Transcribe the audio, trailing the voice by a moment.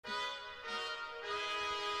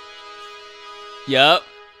Yup.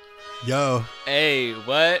 Yo. Hey,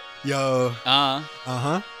 what? Yo. Uh-huh.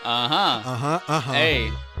 Uh-huh. Uh-huh. Uh-huh. Uh-huh.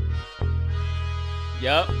 Hey.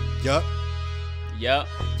 Yup. Yup. Yup.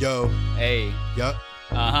 Yo. Hey. Yup.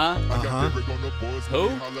 Uh-huh. Uh-huh. Who?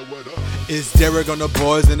 It's Derek on the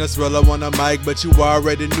boards and it's Rilla on the mic, but you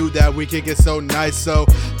already knew that we kick it so nice, so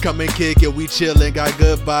come and kick it. We chillin', got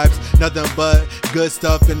good vibes, nothing but good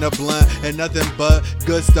stuff in the blunt, and nothing but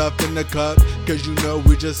good stuff in the cup, cause you know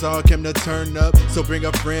we just all came to turn up. So bring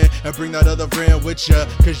a friend and bring that other friend with ya,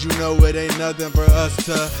 cause you know it ain't nothing for us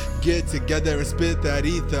to get together and spit that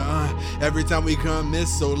ether. Every time we come,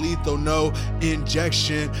 it's so lethal. No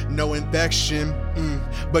injection, no infection.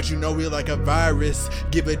 But you know we like a virus.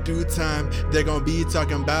 Give it due time. They're gonna be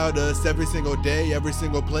talking about us every single day, every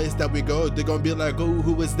single place that we go. They're gonna be like, oh,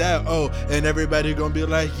 who is that? Oh, and everybody gonna be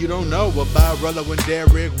like, you don't know about Rilla and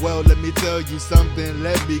Derek. Well, let me tell you something.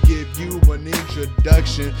 Let me give you an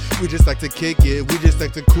introduction. We just like to kick it. We just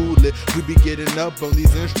like to cool it. We be getting up on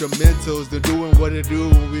these instrumentals. They're doing what it do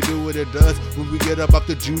when we do what it does. When we get up off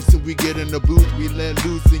the juice and we get in the booth, we let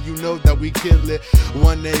loose and you know that we kill it.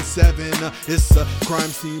 187, it's a crime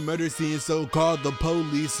scene, murder scene, so call the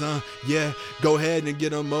police. Yeah, go ahead and get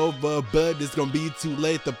them over, but it's gonna be too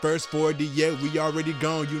late. The first 48, we already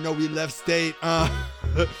gone. You know we left state. I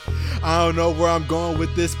don't know where I'm going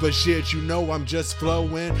with this, but shit, you know I'm just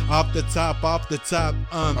flowing off the top.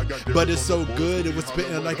 But it's so good, it was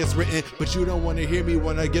spitting like it's written, but you don't want to hear me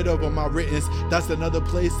when I get over my writtens. That's another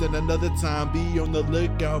place and another time. Be on the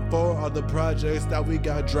lookout for all the projects that we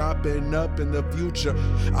got dropping up in the future.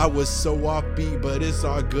 I was so offbeat, but it's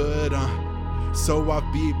all good. So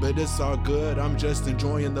offbeat, but it's all good. I'm just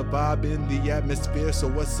enjoying the vibe in the atmosphere. So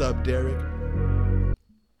what's up, Derek?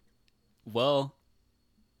 Well,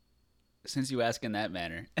 since you ask in that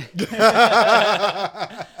manner,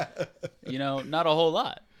 you know, not a whole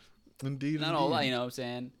lot. Indeed. Not a whole lot, you know what I'm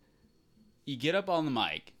saying? You get up on the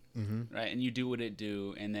mic, right, and you do what it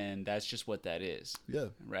do, and then that's just what that is. Yeah.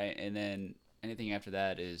 Right? And then anything after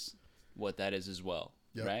that is what that is as well.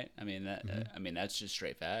 Yep. Right? I mean that's just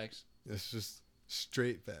straight facts. It's just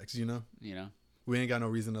straight facts, you know? You know? We ain't got no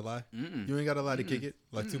reason to lie. You ain't got to lie to kick it.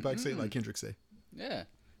 Like Tupac say, like Kendrick say. Yeah.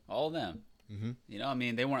 All of them. You know, I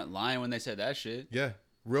mean, they weren't lying when they said that shit. Yeah.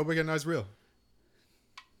 Real recognize real.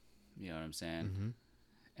 You know what I'm saying?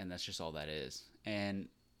 And that's just all that is. And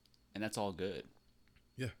that's all good.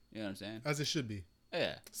 Yeah. You know what I'm saying? As it should be.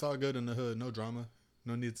 Yeah. It's all good in the hood. No drama.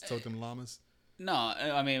 No need to talk them llamas. No,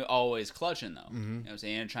 I mean, always clutching, though. You know what I'm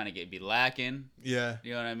saying? You're trying to be lacking. Yeah.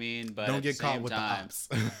 You know what I mean? But don't get caught with time,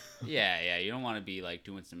 the ops. yeah. You don't want to be, like,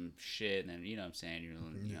 doing some shit and then, you know what I'm saying? You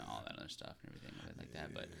know, all that other stuff and everything like that.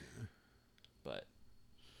 But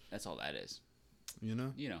that's all that is. You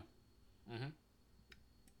know? You know.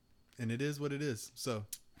 And it is what it is. So,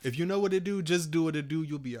 if you know what it do, just do what it do.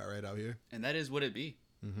 You'll be all right out here. And that is what it be.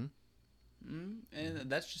 And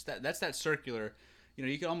that's just that. That's that circular. You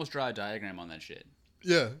know, you can almost draw a diagram on that shit.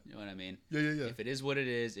 Yeah. You know what I mean? Yeah. If it is what it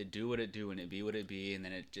is, it do what it do, and it be what it be, and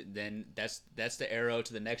then that's the arrow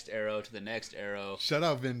to the next arrow to the next arrow. Shout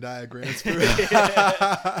out Venn diagrams.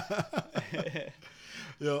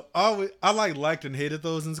 Yo, I liked and hated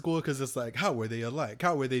those in school because it's like, how were they alike?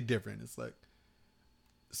 How were they different? It's like,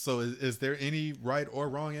 so is there any right or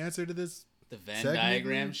wrong answer to this? The Venn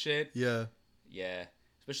diagram shit? Yeah. Yeah.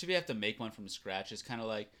 Especially if you have to make one from scratch. It's kind of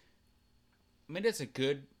like, I mean, it's a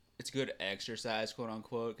good exercise, quote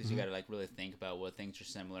unquote, because you got to like really think about what things are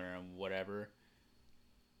similar and whatever.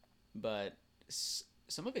 But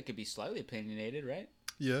some of it could be slightly opinionated, right?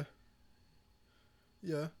 Yeah.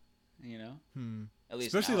 You know? At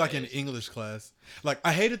least especially nowadays. like in English class. Like,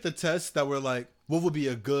 I hated the tests that were like, what would be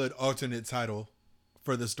a good alternate title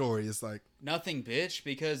for the story? It's like, nothing, bitch,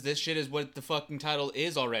 because this shit is what the fucking title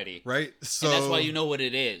is already. right? So And that's why you know what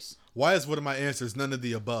it is. Why is one of my answers none of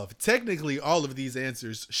the above? Technically, all of these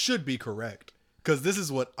answers should be correct, because this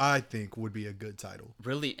is what I think would be a good title.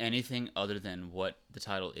 Really, anything other than what the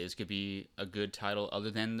title is could be a good title other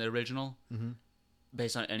than the original,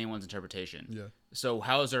 based on anyone's interpretation. Yeah. So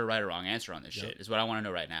how is there a right or wrong answer on this shit is what I want to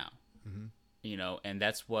know right now. You know, and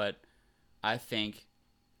that's what I think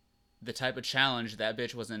the type of challenge that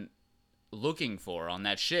bitch wasn't looking for on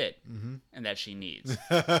that shit and that she needs.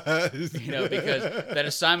 You know, because that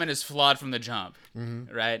assignment is flawed from the jump,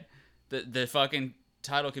 right? The fucking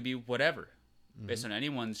title could be whatever, based on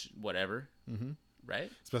anyone's whatever,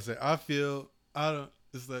 right? Especially, I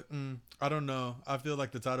don't know. I feel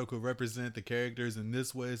like the title could represent the characters in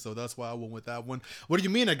this way, so that's why I went with that one. What do you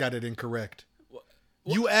mean I got it incorrect?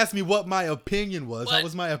 You asked me what my opinion was. How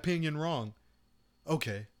was my opinion wrong?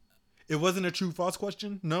 Okay. It wasn't a true false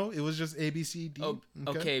question? No, it was just A, B, C, D. Oh,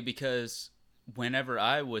 okay, because whenever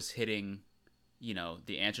I was hitting, you know,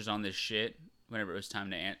 the answers on this shit, whenever it was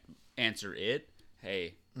time to answer it,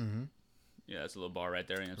 hey, yeah, that's a little bar right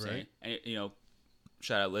there. You know what I'm saying? And, you know,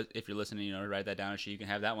 shout out if you're listening, you know, write that down and shit. You can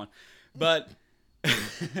have that one. But,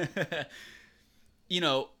 you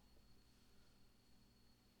know,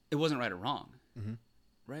 it wasn't right or wrong,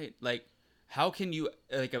 right? Like, how can you,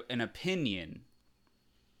 like, an opinion,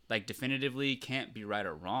 like, definitively can't be right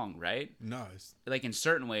or wrong, right? No. Like, in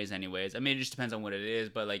certain ways, anyways. I mean, it just depends on what it is,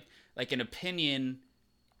 but, like an opinion,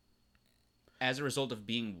 as a result of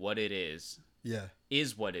being what it is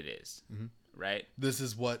what it is, right? This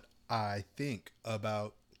is what I think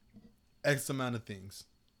about X amount of things.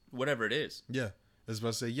 Whatever it is. Yeah. I was about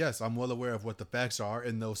to say, yes, I'm well aware of what the facts are,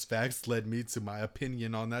 and those facts led me to my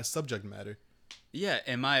opinion on that subject matter. Yeah,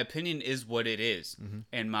 and my opinion is what it is.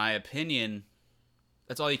 And my opinion,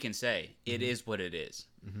 that's all you can say. It is what it is.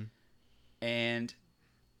 And,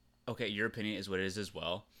 okay, your opinion is what it is as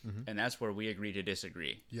well. And that's where we agree to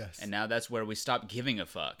disagree. Yes. And now that's where we stop giving a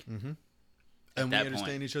fuck. And we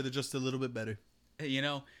understand each other just a little bit better. You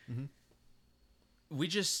know, we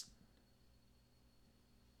just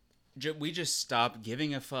stop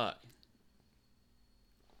giving a fuck.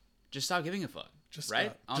 Just stop giving a fuck. Just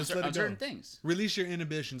right? Stop. Just let it on go. certain things. Release your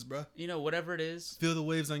inhibitions, bro. You know, whatever it is. Feel the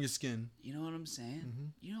waves on your skin. You know what I'm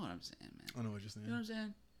saying? You know what I'm saying, man. I know what you're saying. You know what I'm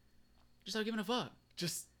saying? Just stop giving a fuck.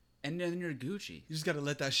 And then you're Gucci. You just gotta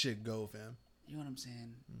let that shit go, fam. You know what I'm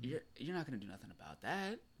saying? You're not gonna do nothing about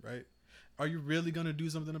that. Right? Are you really gonna do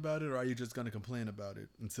something about it, or are you just gonna complain about it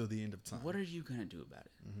until the end of time? What are you gonna do about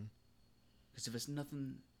it? Because if it's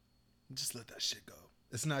nothing, just let that shit go.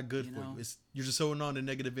 It's not good for you. You're just holding on to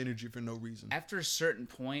negative energy for no reason. After a certain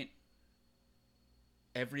point,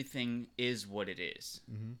 everything is what it is,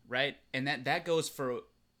 right? And that goes for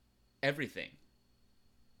everything.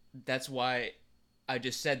 That's why I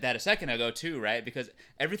just said that a second ago too, right? Because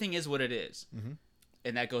everything is what it is,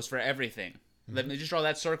 and that goes for everything. Let me just draw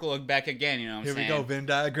that circle back again. You know what I'm saying? Here we go, Venn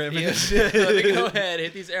diagramming this shit. Let me go ahead,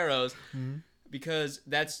 hit these arrows, because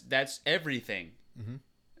that's everything.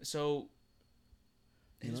 So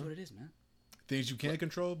it is what it is, man. Things you can't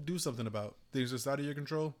control, do something about. Things that's out of your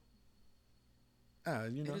control, you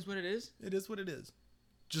know, it is what it is. It is what it is.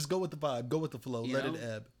 Just go with the vibe. Go with the flow. Let it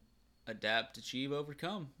ebb. Adapt, achieve,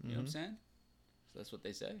 overcome. You know what I'm saying? So that's what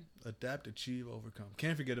they say. Adapt, achieve, overcome.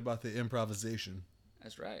 Can't forget about the improvisation.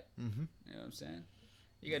 That's right. You know what I'm saying?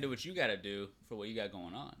 You gotta do what you gotta do for what you got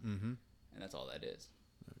going on, and that's all that is.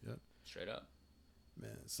 Yep. Straight up.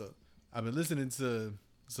 Man, so I've been listening to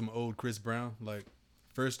some old Chris Brown, like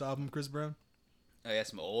first album Chris Brown. Oh yeah,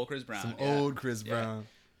 some old Chris Brown. Some old Chris Brown.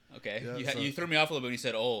 Okay, you threw me off a little bit when you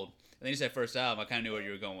said old. And then you said first album. I kind of knew where you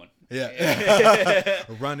were going. Yeah.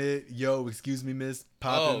 Run It, Yo, Excuse Me Miss,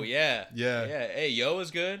 Poppin'. Oh, yeah. Yeah. Hey, Yo is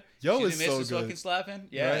good. Yo Excuse is me, so Miss good. Fucking slapping.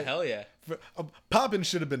 Yeah, right? Hell yeah. Poppin'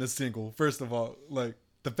 should have been a single, first of all. Like,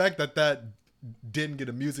 the fact that didn't get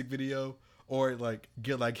a music video or, like,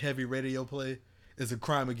 get, like, heavy radio play is a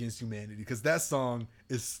crime against humanity. Because that song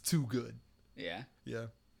is too good. Yeah. Yeah.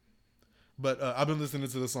 But I've been listening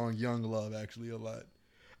to the song Young Love, actually, a lot.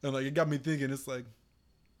 And, like, it got me thinking, it's like,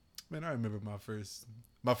 man, I remember my first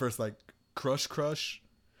like crush.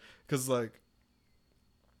 Cause like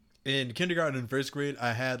in kindergarten and first grade,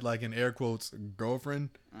 I had like an air quotes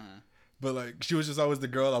girlfriend, but like she was just always the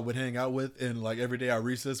girl I would hang out with. And like every day at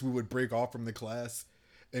recess, we would break off from the class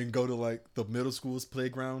and go to like the middle school's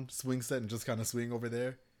playground swing set and just kind of swing over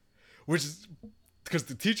there, which is because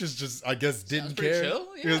the teachers just, I guess, didn't care. Chill.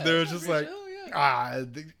 Yeah, they were just like, chill,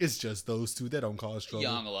 it's just those two. They don't cause trouble.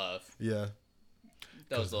 Young Love. Yeah.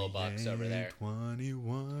 Those little bucks over there.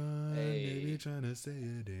 21, hey. Maybe trying to say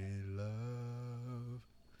it ain't love.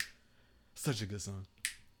 Such a good song.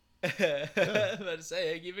 About to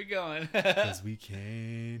say, keep it going. Cause we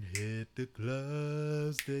can't hit the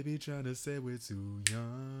clubs, baby, trying to say we're too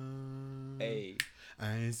young. Hey.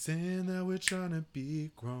 I ain't saying that we're trying to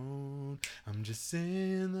be grown. I'm just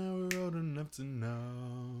saying that we're old enough to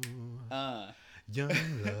know.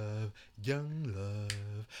 Young love,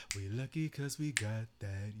 we lucky cause we got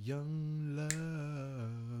that young love.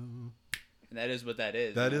 And that is what that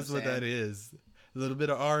is. That is what that is. A little bit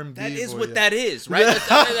of R&B. That is what that is, right?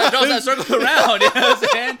 that draws that circle around, you know what I'm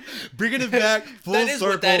saying? Bringing it back, full that is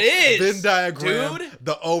circle, what that is, Venn diagram, dude.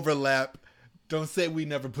 the overlap. Don't say we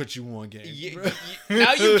never put you on game.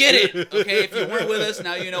 Now you get it, okay? If you weren't with us,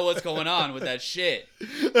 now you know what's going on with that shit.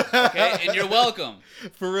 Okay? And you're welcome.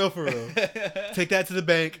 For real. Take that to the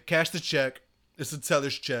bank, cash the check. It's a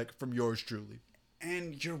teller's check from yours truly.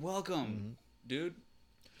 And you're welcome, dude.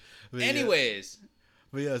 But anyways.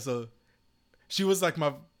 Yeah, so she was like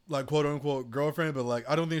my like quote unquote girlfriend, but like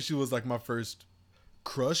I don't think she was like my first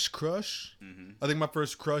crush. Mm-hmm. I think my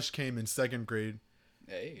first crush came in 2nd grade.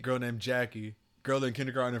 Hey. Girl named Jackie. Girl in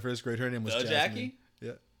kindergarten and 1st grade. Her name was Jasmine. Jackie?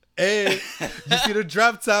 Yeah. Hey, you see the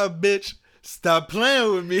drop top, bitch? Stop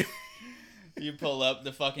playing with me. You pull up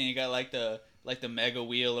the fucking, you got like the mega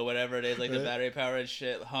wheel or whatever it is, like the battery powered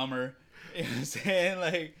shit, Hummer. You know what I'm saying?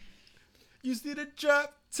 Like, you see the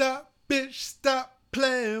drop top, bitch? Stop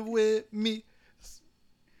playing with me.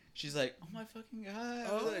 She's like, oh my fucking god.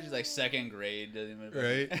 Oh. She's like 2nd grade.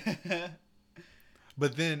 Right.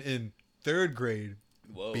 But then in 3rd grade,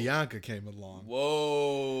 whoa. Bianca came along.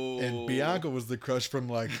 Whoa. And Bianca was the crush from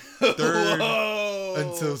like 3rd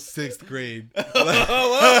until 6th grade.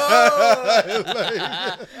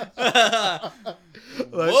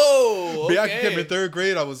 Whoa. Bianca came in 3rd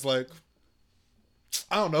grade. I was like,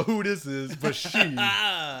 I don't know who this is, but she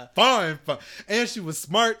fine. And she was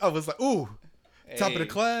smart. I was like, ooh, top of the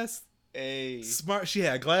class. Hey. Smart. She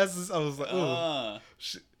had glasses. I was like, ooh.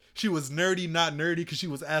 She was nerdy, not nerdy, because she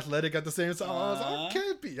was athletic at the same time. I was like,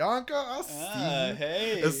 okay, Bianca, I see you.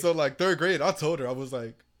 Hey. And so, like, 3rd grade, I told her, I was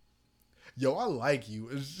like, yo, I like you.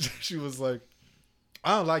 And she was like,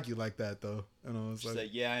 I don't like you like that, though. And I was She's like,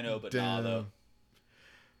 yeah, I know, but nah, though.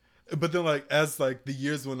 But then, like, as, like, the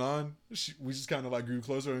years went on, we just kind of, like, grew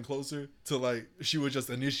closer and closer to, like, she would just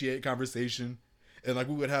initiate conversation. And, like,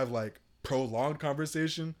 we would have, like, prolonged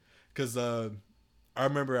conversation. Because, I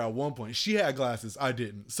remember at one point, she had glasses, I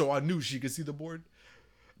didn't. So I knew she could see the board.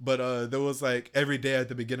 But there was like every day at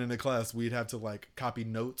the beginning of class, we'd have to like copy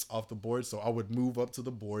notes off the board. So I would move up to the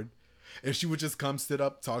board. And she would just come sit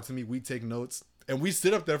up, talk to me. We'd take notes. And we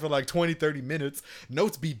sit up there for like 20, 30 minutes.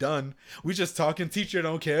 Notes be done. We just talking. Teacher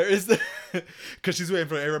don't care. Because she's waiting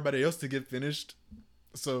for everybody else to get finished.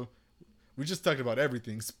 So we just talked about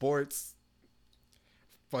everything. Sports.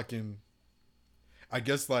 Fucking... I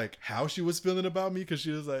guess, like, how she was feeling about me, because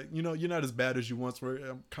she was like, you know, you're not as bad as you once were.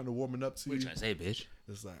 I'm kind of warming up to you. What you trying to say, bitch?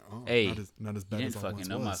 It's like, oh, hey, not as bad you as didn't I fucking once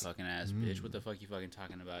know was. my fucking ass, bitch. What the fuck you fucking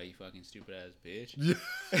talking about, you fucking stupid ass bitch?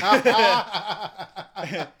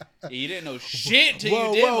 You didn't know shit till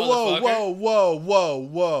you did, motherfucker.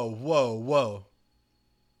 Whoa.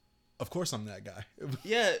 Of course I'm that guy.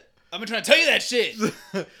 Yeah, I've been trying to tell you that shit.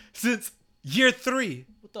 Since year 3.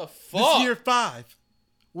 What the fuck? This year 5.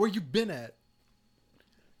 Where you been at?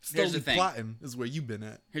 Here's the thing. Plotting is where you been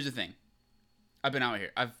at. Here's the thing. I've been out here.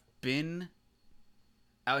 I've been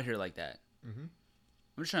out here like that. Mm-hmm.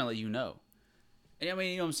 I'm just trying to let you know. And I mean,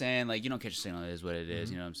 you know what I'm saying? Like, you don't catch a signal. It is what it is.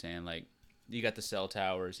 Mm-hmm. You know what I'm saying? Like, you got the cell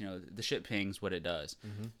towers. You know, the shit pings what it does.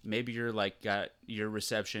 Mm-hmm. Maybe you're like got your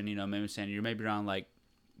reception. You know, maybe saying you're around like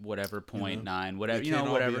whatever 0.9, whatever. You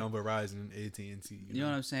know, whatever. Be on Verizon, AT&T. You know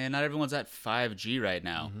what I'm saying? Not everyone's at 5G right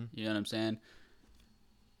now. Mm-hmm. You know what I'm saying?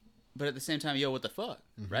 But at the same time, yo, what the fuck,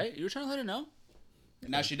 right? You were trying to let her know, and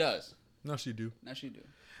now she does. Now she do.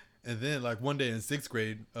 And then, like, one day in 6th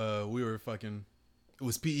grade, we were fucking... It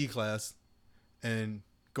was PE class, and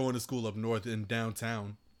going to school up north in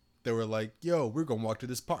downtown, they were like, yo, we're going to walk to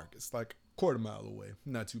this park. It's like a quarter mile away.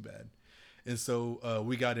 Not too bad. And so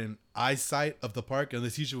we got in eyesight of the park, and the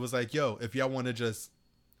teacher was like, yo, if y'all want to just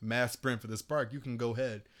mass sprint for this park, you can go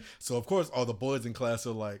ahead. So, of course, all the boys in class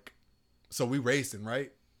are like... So we racing,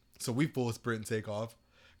 right? So we full sprint and take off.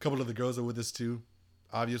 A couple of the girls are with us too.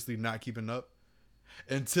 Obviously not keeping up.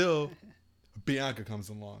 Until Bianca comes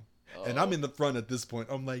along. Oh. And I'm in the front at this point.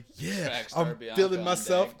 I'm like, yeah, I'm feeling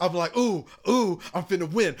myself. I'm like, ooh, I'm finna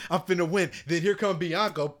win. Then here come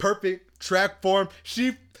Bianca, perfect track form.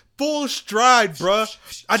 She full stride,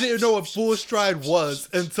 bruh. I didn't know what full stride was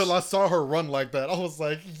until I saw her run like that. I was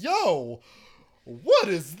like, yo, what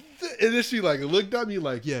is this? And then she like looked at me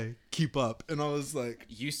like, yeah, keep up. And I was like,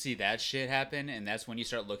 you see that shit happen, and that's when you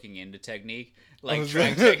start looking into technique, like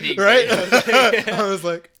track technique, right? I was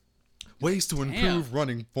like, ways to improve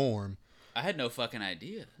running form. I had no fucking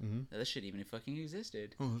idea that this shit even fucking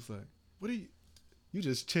existed. I was like, what do you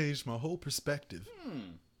just changed my whole perspective.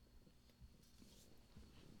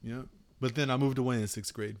 Yeah. But then I moved away in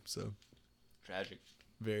 6th grade, so tragic.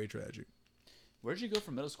 Very tragic. Where'd you go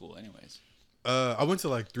for middle school anyways? I went to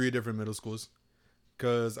like 3 different middle schools,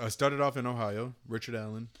 because I started off in Ohio, Richard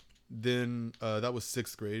Allen. Then that was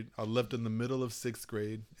 6th grade. I left in the middle of 6th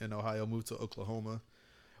grade in Ohio, moved to Oklahoma.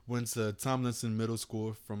 Went to Tomlinson Middle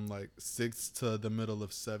School from like 6th to the middle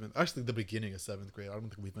of 7th. Actually, the beginning of 7th grade. I don't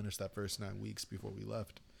think we finished that first 9 weeks before we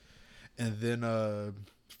left. And then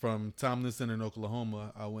from Tomlinson in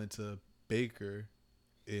Oklahoma, I went to Baker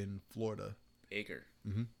in Florida. Baker?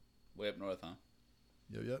 Mm-hmm. Way up north, huh?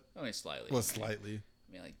 Yep. I mean, slightly. Well, slightly.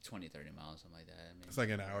 I mean, like 20, 30 miles, something like that. I mean, it's like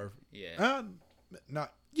an hour. Yeah.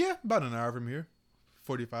 About an hour from here.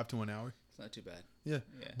 45 to an hour. It's not too bad. Yeah.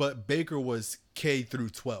 Yeah. But Baker was K through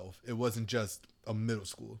 12. It wasn't just a middle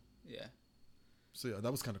school. Yeah. So yeah,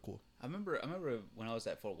 that was kind of cool. I remember when I was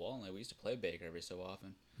at Fort Walton, we used to play Baker every so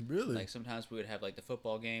often. Really? Like sometimes we would have like the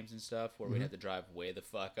football games and stuff where we'd have to drive way the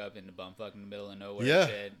fuck up into bumfuck in the middle of nowhere. Yeah. And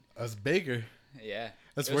shit. That's Baker. Yeah.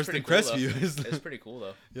 That's It was worse than pretty Crestview. Cool, it's pretty cool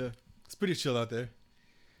though. Yeah. It's pretty chill out there.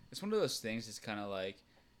 It's one of those things. It's kind of like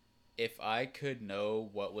if I could know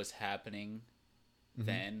what was happening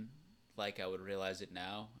then, like I would realize it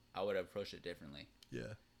now, I would have approached it differently.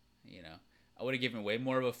 Yeah. You know, I would have given way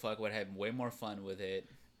more of a fuck. Would have had way more fun with it.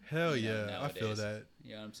 Hell yeah, I feel that.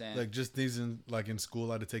 You know what I'm saying? Like just things in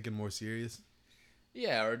school, I'd have taken more serious.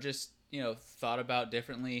 Yeah, or just thought about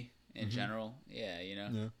differently in general. Yeah,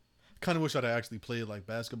 Yeah. Kind of wish I'd actually played like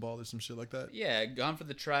basketball or some shit like that. Yeah, gone for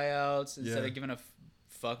the tryouts instead of giving a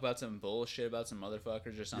fuck about some bullshit about some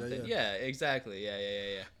motherfuckers or something. Yeah, exactly.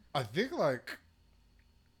 Yeah. I think like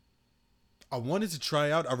I wanted to try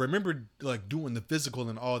out. I remember like doing the physical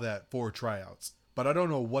and all that for tryouts, but I don't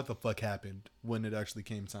know what the fuck happened when it actually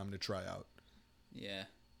came time to try out. Yeah,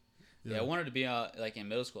 I wanted to be like in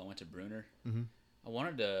middle school. I went to Bruner. I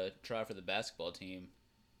wanted to try for the basketball team,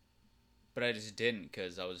 but I just didn't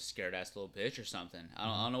because I was a scared ass little bitch or something.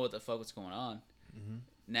 I don't know what the fuck was going on.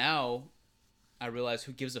 Now I realize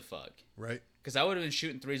who gives a fuck. Right. Because I would have been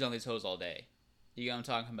shooting threes on these hoes all day. You know what I'm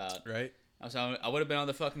talking about? Right. I would have been on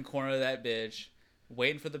the fucking corner of that bitch,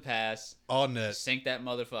 waiting for the pass. All net. Sink that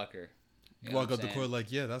motherfucker. You Walk up the court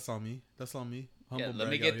like, yeah, that's on me. That's on me. Humble let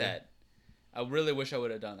me get that. I really wish I would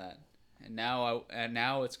have done that. And now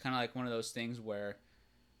it's kind of like one of those things where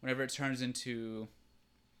whenever it turns into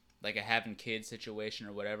like a having kids situation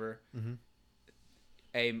or whatever,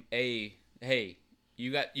 hey,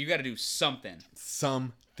 you got to do something.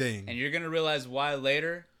 Something. And you're going to realize why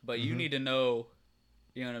later, but you need to know,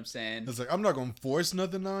 you know what I'm saying? It's like, I'm not going to force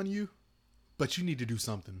nothing on you, but you need to do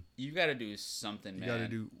something. You got to do something, man. You got to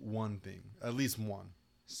do one thing. At least one.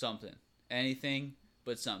 Something. Anything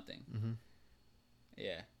but something.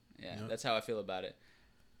 Yeah. Yep. That's how I feel about it.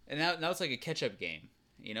 And now it's like a catch-up game.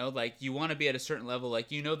 You know, like you want to be at a certain level.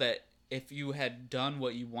 Like you know that if you had done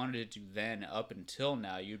what you wanted to do then up until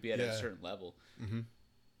now, you'd be at a certain level.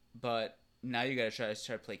 But now you got to try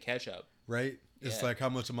to play catch-up. Right? It's like how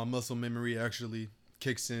much of my muscle memory actually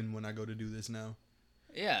kicks in when I go to do this now.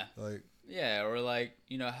 Yeah. Like. Yeah, or like,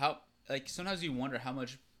 how, like sometimes you wonder how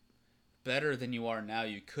much better than you are now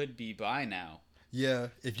you could be by now. Yeah,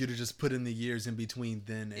 if you'd have just put in the years in between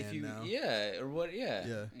then and now. Yeah, or what, yeah.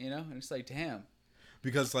 Yeah. And it's like, damn.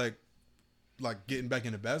 Because like getting back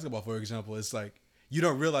into basketball, for example, it's like, you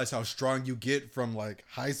don't realize how strong you get from like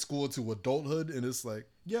high school to adulthood. And it's like,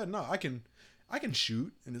 yeah, no, I can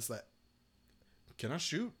shoot. And it's like, can I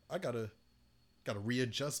shoot? I gotta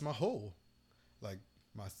readjust my whole, like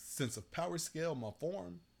my sense of power scale, my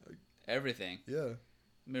form. Like, everything. Yeah.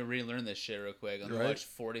 Let me relearn this shit real quick. I'm gonna watch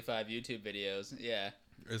 45 YouTube videos. Yeah.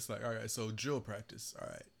 It's like, all right, so drill practice. All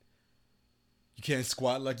right. You can't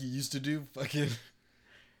squat like you used to do. Fucking.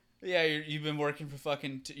 Yeah, you've been working for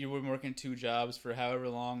fucking. You've been working 2 jobs for however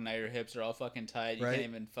long. Now your hips are all fucking tight. You can't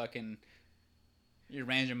even fucking. Your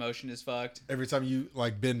range of motion is fucked. Every time you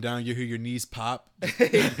like bend down, you hear your knees pop.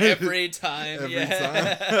 Every time. Every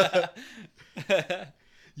time.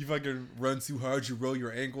 You fucking run too hard, you roll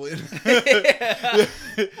your ankle in.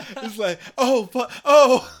 It's like, oh,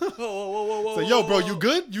 whoa. So, yo, bro, you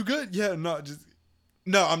good? You good? Yeah, no,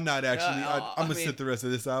 I'm not actually. I'm gonna sit the rest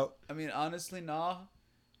of this out. I mean, honestly, nah.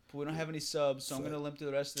 But we don't have any subs, so I'm gonna limp through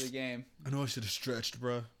the rest of the game. I know I should have stretched,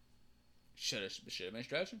 bro. Should have been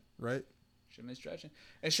stretching. Right. Should have been stretching.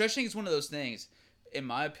 And stretching is one of those things, in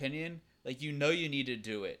my opinion, like you need to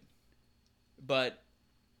do it, but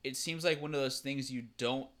it seems like one of those things you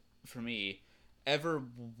don't, for me, ever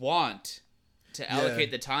want to allocate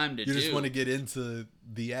the time to do. You just want to get into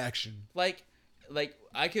the action. Like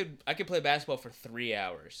I could play basketball for 3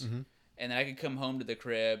 hours, and then I could come home to the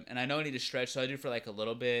crib, and I know I need to stretch, so I do for like a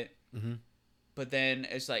little bit. But then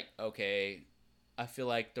it's like, okay, I feel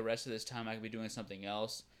like the rest of this time I could be doing something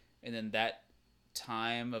else, and then that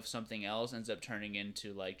time of something else ends up turning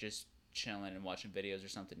into like just chilling and watching videos or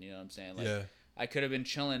something. You know what I'm saying? Like, I could have been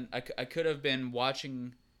chilling. I could have been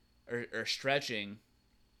watching or stretching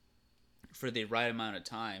for the right amount of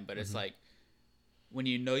time, but it's like when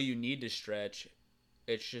you need to stretch,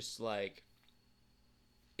 it's just like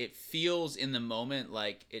it feels in the moment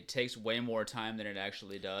like it takes way more time than it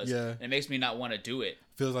actually does. Yeah. And it makes me not want to do it.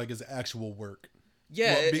 Feels like it's actual work.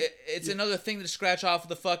 Yeah, it's another thing to scratch off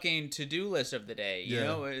the fucking to-do list of the day. You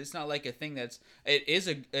know, it's not like a thing that's it is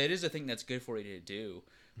a thing that's good for you to do,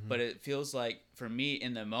 but it feels like for me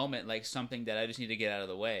in the moment like something that I just need to get out of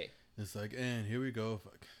the way. It's like, and here we go.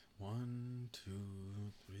 Fuck. 1, 2,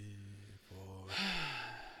 3, 4.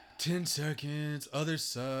 10 seconds. Other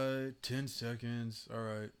side. 10 seconds. All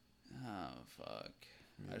right. Oh fuck!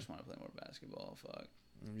 Yeah. I just want to play more basketball. Fuck.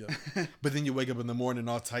 Yeah. But then you wake up in the morning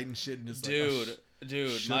all tight and shit, and it's dude, like,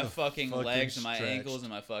 dude, my fucking legs and my stretched. ankles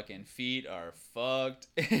and my fucking feet are fucked.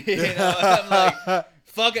 You know, I'm like,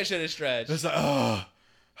 fuck, I should have stretched. It's like, oh.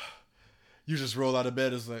 You just roll out of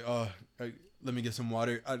bed. It's like, oh, let me get some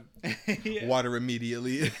water. Yeah. Water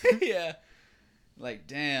immediately. Yeah. Like,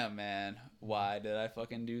 damn, man. Why did I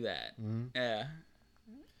fucking do that? Mm-hmm. Yeah.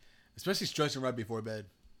 Especially stretching right before bed.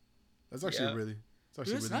 That's actually really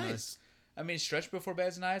nice. I mean, stretch before bed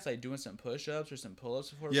is nice. Like doing some push-ups or some pull-ups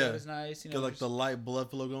before bed is nice. You know, get like the light blood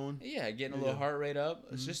flow going. Yeah, getting a little heart rate up.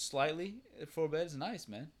 It's just slightly before bed is nice,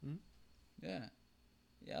 man. Mm-hmm. Yeah.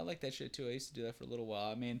 Yeah, I like that shit too. I used to do that for a little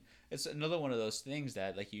while. I mean, it's another one of those things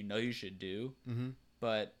that like you know you should do,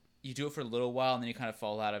 but you do it for a little while and then you kind of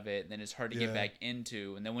fall out of it. And then it's hard to get back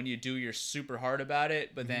into. And then when you do, you're super hard about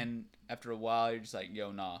it. But then after a while, you're just like,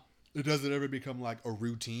 yo, nah. It doesn't ever become like a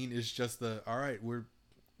routine. It's just all right, we're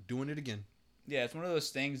doing it again. Yeah, it's one of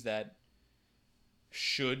those things that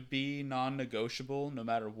should be non-negotiable no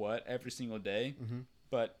matter what every single day,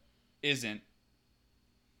 but isn't.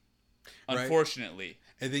 Unfortunately. Right.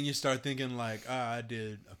 And then you start thinking like, I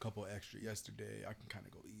did a couple extra yesterday. I can kind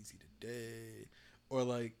of go easy today. Or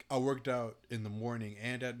like, I worked out in the morning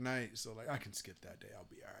and at night, so like I can skip that day. I'll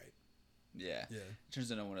be all right. Yeah. Yeah. It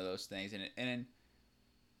turns into one of those things. And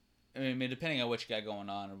I mean, depending on what you got going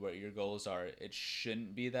on or what your goals are, it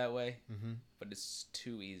shouldn't be that way. But it's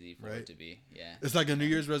too easy for it to be. Yeah. It's like a New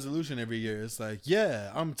Year's resolution every year. It's like,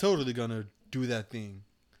 yeah, I'm totally going to do that thing.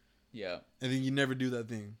 Yeah. And then you never do that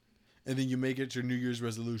thing. And then you make it your New Year's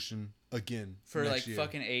resolution again. For like year.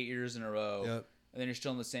 Fucking 8 years in a row. Yep. And then you're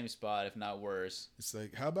still in the same spot, if not worse. It's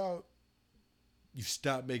like, how about you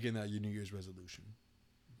stop making that your New Year's resolution?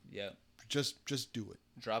 Yep. Just do it.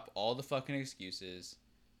 Drop all the fucking excuses.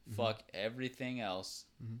 Fuck everything else.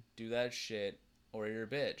 Do that shit or you're a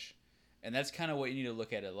bitch. And that's kind of what you need to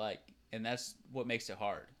look at it like. And that's what makes it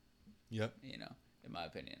hard. Yep. You know, in my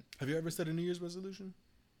opinion. Have you ever set a New Year's resolution?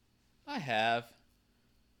 I have.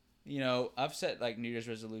 You know, I've set like New Year's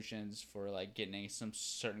resolutions for like getting some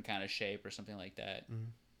certain kind of shape or something like that.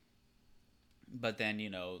 But then,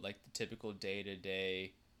 you know, like the typical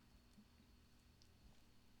day-to-day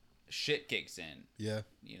shit kicks in. Yeah.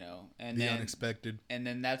 You know, and the then unexpected. And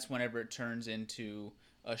then that's whenever it turns into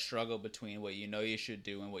a struggle between what you know you should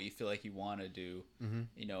do and what you feel like you want to do.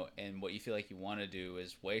 You know, and what you feel like you want to do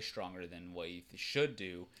is way stronger than what you should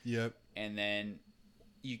do. Yep. And then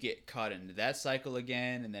you get caught into that cycle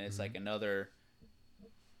again, and then it's like another,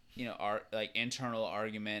 you know, like internal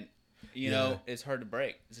argument. You know, it's hard to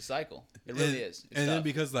break. It's a cycle. It really is. It's and tough. then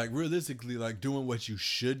because like realistically, like doing what you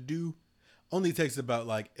should do only takes about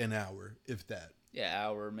like an hour, if that. Yeah,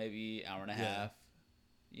 hour, maybe hour and a half.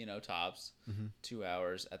 You know, tops. 2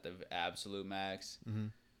 hours at the absolute max.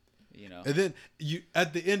 You know, and then you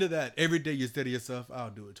at the end of that, every day you say to yourself,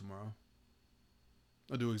 "I'll do it tomorrow.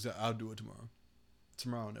 I'll do it tomorrow."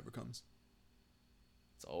 Tomorrow never comes.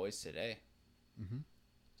 It's always today.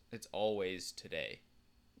 It's always today.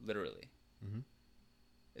 Literally.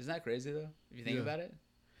 Isn't that crazy, though? If you think about it?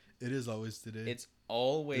 It is always today. It's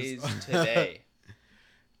always today.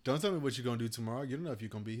 Don't tell me what you're going to do tomorrow. You don't know if you're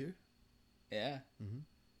going to be here. Yeah.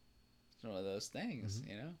 It's one of those things,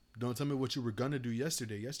 you know? Don't tell me what you were going to do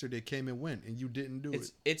yesterday. Yesterday came and went, and you didn't do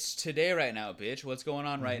it. It's today right now, bitch. What's going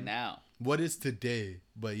on right now? What is today,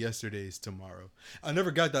 but yesterday is tomorrow? I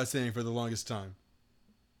never got that saying for the longest time.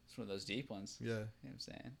 It's one of those deep ones. Yeah. You know what I'm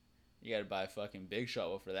saying? You got to buy a fucking big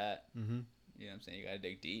shovel for that. You know what I'm saying? You got to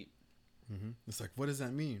dig deep. It's like, what does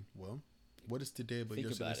that mean? Well, what is today, but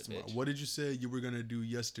yesterday is tomorrow? Bitch. What did you say you were going to do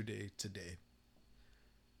yesterday today?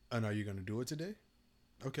 And are you going to do it today?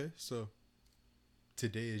 Okay, so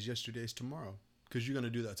today is yesterday's tomorrow. Because you're going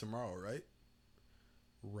to do that tomorrow, right?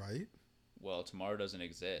 Right? Well, tomorrow doesn't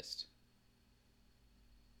exist.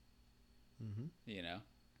 You know?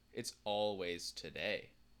 It's always today.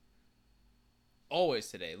 Always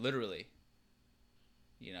today, literally.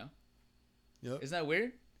 You know? Yep. Isn't that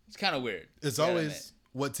weird? It's kind of weird. It's always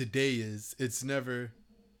what today is. It's never,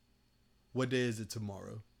 what day is it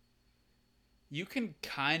tomorrow? You can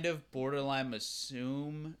kind of borderline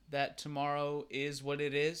assume that tomorrow is what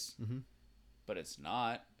it is, but it's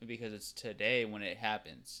not because it's today when it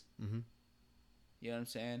happens. You know what I'm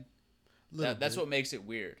saying? That's what makes it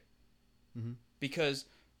weird. Because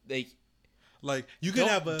like you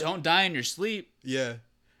can don't die in your sleep. Yeah.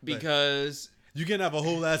 Because You can have a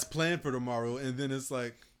whole ass plan for tomorrow, and then it's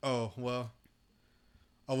like, oh well,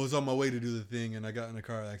 I was on my way to do the thing, and I got in a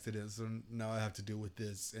car accident, so now I have to deal with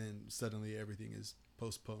this, and suddenly everything is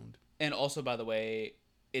postponed. And also, by the way,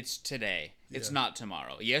 it's today. It's Yeah. not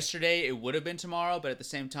tomorrow. Yesterday, it would have been tomorrow, but at the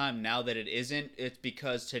same time, now that it isn't, it's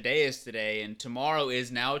because today is today, and tomorrow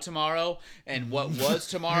is now tomorrow, and what was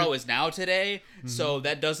tomorrow is now today, so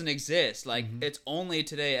that doesn't exist. Like, it's only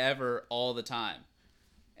today ever, all the time.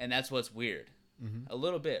 And that's what's weird. A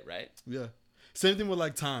little bit, right? Yeah. Same thing with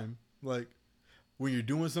like time. Like when you're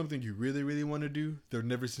doing something you really, really want to do, there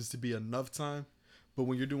never seems to be enough time. But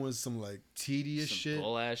when you're doing some like tedious Some shit,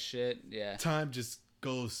 bull-ass shit, yeah. time just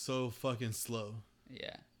goes so fucking slow.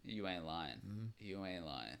 Yeah, you ain't lying. You ain't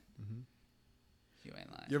lying. You ain't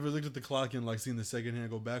lying. You ever looked at the clock and like seen the second hand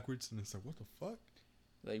go backwards, and it's like, what the fuck?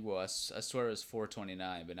 Like, well, I swear it was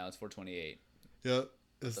 4:29, but now it's 4:28. Yeah,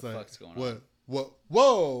 it's The like fuck's going what? on? What?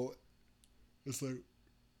 Whoa! It's like,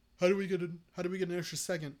 how do we get an extra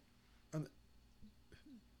second?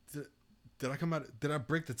 Did I come out? Did I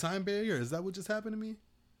break the time barrier? Is that what just happened to me?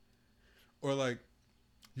 Or like,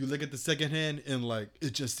 you look at the second hand and like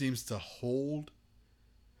it just seems to hold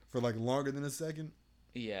for like longer than a second.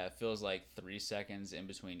 Yeah, it feels like 3 seconds in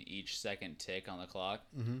between each second tick on the clock.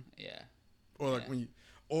 Yeah. Or like when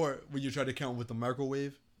you try to count with the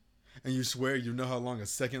microwave, and you swear you know how long a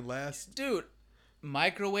second lasts. Dude,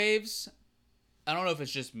 microwaves, I don't know if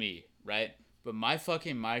it's just me, right? But my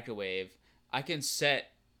fucking microwave, I can set,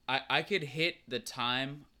 I could hit the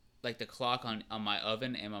time, like the clock on my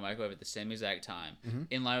oven and my microwave at the same exact time,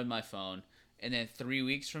 in line with my phone. And then 3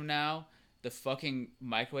 weeks from now, the fucking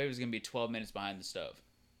microwave is going to be 12 minutes behind the stove.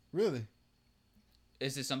 Really?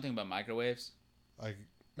 Is this something about microwaves? Like,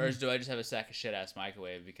 Or do I just have a sack of shit-ass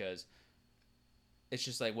microwave because it's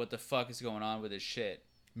just like, what the fuck is going on with this shit?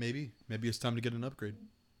 maybe it's time to get an upgrade.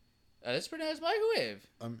 That's a pretty nice microwave.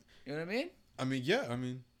 You know what I mean? I mean, yeah. I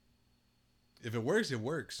mean, if it works, it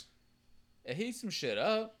works. It heats some shit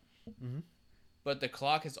up. But the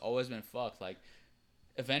clock has always been fucked. Like,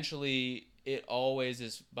 eventually, it always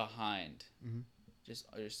is behind.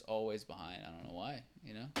 Just always behind. I don't know why,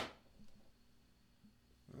 you know?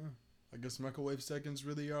 I guess microwave seconds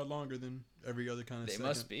really are longer than every other kind of They second.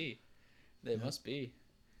 must be. They must be.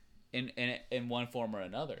 In one form or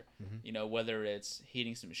another. You know, whether it's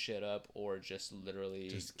heating some shit up or just literally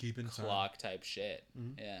Just keeping clock type shit.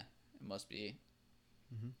 Yeah, it must be.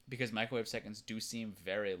 Because microwave seconds do seem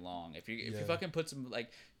very long. If you fucking put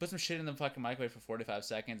some shit in the fucking microwave for 45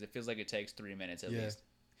 seconds, it feels like it takes 3 minutes at least.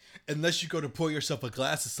 Unless you go to pour yourself a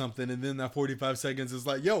glass of something, and then that 45 seconds is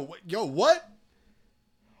like, yo, what?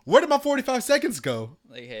 Where did my 45 seconds go?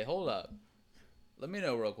 Like, hey, hold up. Let me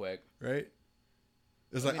know real quick. Right?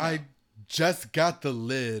 It's Let like, me know. I just got the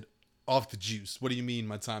lid off the juice. What do you mean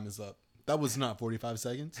my time is up? That was not 45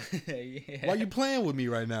 seconds. Yeah. Why are you playing with me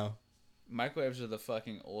right now? Microwaves are the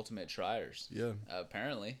fucking ultimate triers. Yeah.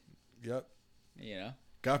 Apparently. Yep. You know?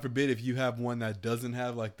 God forbid if you have one that doesn't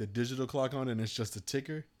have like the digital clock on it and it's just a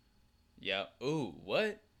ticker. Yeah. Ooh,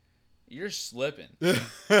 what? You're slipping.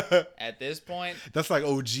 At this point, That's like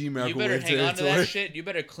OG you better microwave hang on to territory. that shit. You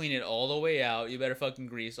better clean it all the way out. You better fucking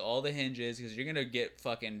grease all the hinges because you're going to get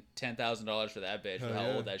fucking $10,000 for that bitch for Hell how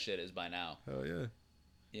yeah. old that shit is by now. Hell yeah.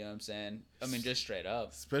 You know what I'm saying? I mean, just straight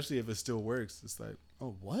up. Especially if it still works. It's like,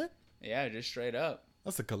 oh, what? Yeah, just straight up.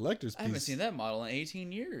 That's a collector's piece. I haven't seen that model in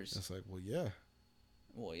 18 years. It's like, well, yeah.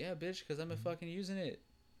 Well, yeah, bitch, because I've been fucking using it.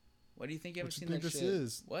 Why do you think you haven't What you seen think that this shit?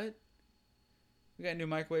 is? What? We got new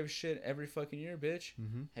microwave shit every fucking year, bitch.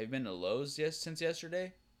 Have you been to Lowe's since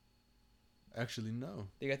yesterday? Actually, no.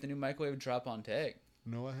 They got the new microwave drop on tag.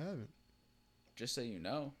 No, I haven't. Just so you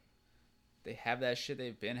know. They have that shit.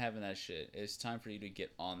 They've been having that shit. It's time for you to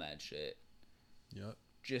get on that shit. Yep.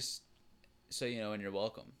 Just so you know, and you're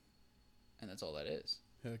welcome. And that's all that is.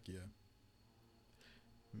 Heck yeah.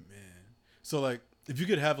 Man. So, like, if you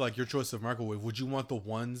could have, like, your choice of microwave, would you want the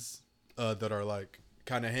ones that are, like,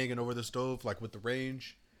 kind of hanging over the stove, like with the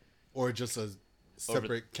range? Or just a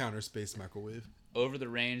separate counter space microwave? Over the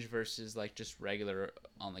range versus, like, just regular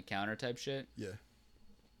on the counter type shit? Yeah.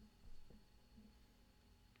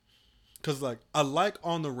 Because, like, I like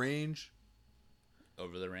on the range.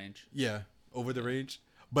 Over the range? Yeah, over the range.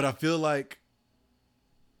 But I feel like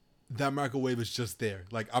that microwave is just there.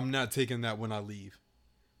 Like, I'm not taking that when I leave.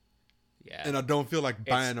 Yeah. And I don't feel like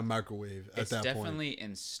buying a microwave at that point. It's definitely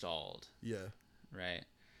installed. Yeah. Right.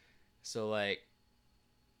 So, like,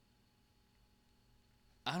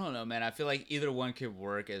 I don't know, man. I feel like either one could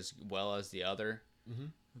work as well as the other.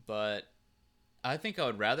 But I think I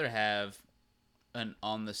would rather have an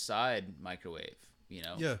on the side microwave, you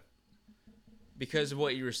know? Yeah. because of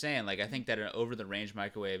what you were saying, like I think that an over the range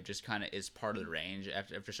microwave just kind of is part of the range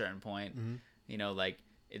after a certain point. Mm-hmm. You know, like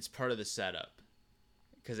it's part of the setup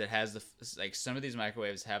because it has the like some of these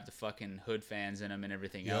microwaves have the fucking hood fans in them and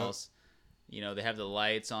everything else. You know, they have the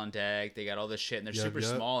lights on deck. They got all this shit, and they're super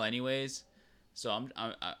small anyways. So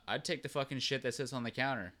I'd take the fucking shit that sits on the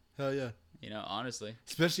counter. Hell yeah. You know, honestly.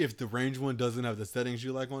 Especially if the range one doesn't have the settings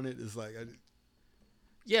you like on it. It's like...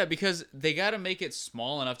 Yeah, because they got to make it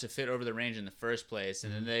small enough to fit over the range in the first place,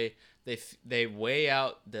 and then they weigh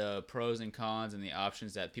out the pros and cons and the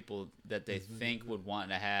options that people that they think would want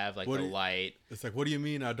to have, like the light. It's like, what do you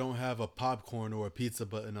mean I don't have a popcorn or a pizza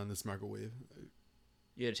button on this microwave?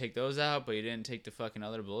 You had to take those out, but you didn't take the fucking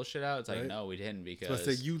other bullshit out? It's like, no, we didn't, because...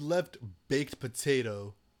 So I say, you left baked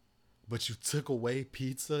potato, but you took away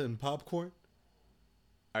pizza and popcorn?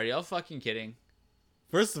 Are y'all fucking kidding?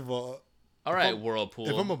 First of all... All right, Whirlpool.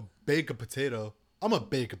 If I'm going to bake a potato, I'm going to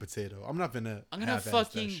bake a potato. I'm not going to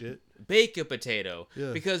fucking that shit. Bake a potato.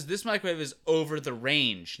 Yeah. Because this microwave is over the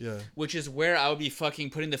range. Yeah. Which is where I would be fucking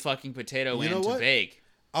putting the fucking potato in to bake.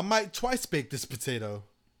 I might twice bake this potato.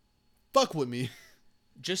 Fuck with me.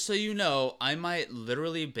 Just so you know, I might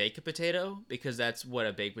literally bake a potato because that's what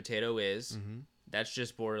a baked potato is. Mm-hmm. That's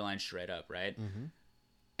just borderline straight up, right?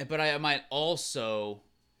 Mm-hmm. But I might also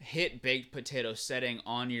hit baked potato setting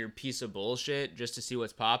on your piece of bullshit just to see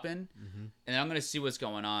what's popping. Mm-hmm. And I'm going to see what's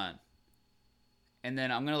going on. And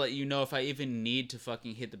then I'm going to let you know if I even need to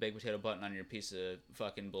fucking hit the baked potato button on your piece of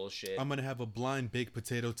fucking bullshit. I'm going to have a blind baked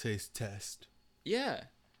potato taste test. Yeah.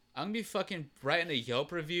 I'm going to be fucking writing a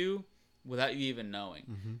Yelp review without you even knowing.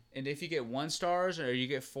 Mm-hmm. And if you get 1 star or you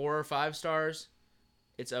get 4 or 5 stars,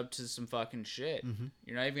 it's up to some fucking shit. Mm-hmm.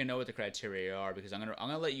 You're not even going to know what the criteria are because I'm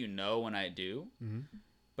gonna let you know when I do. Mm-hmm.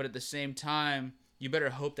 But at the same time, you better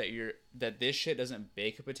hope that this shit doesn't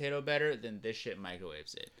bake a potato better than this shit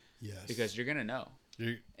microwaves it. Yes. Because you're gonna know.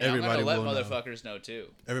 Everybody I'm gonna let motherfuckers know too.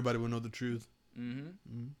 Everybody will know the truth.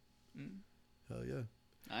 Mm-hmm. Mm-hmm. Hell yeah.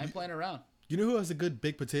 I ain't playing around. You know who has a good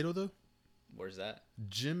baked potato though? Where's that?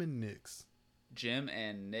 Jim and Nick's. Jim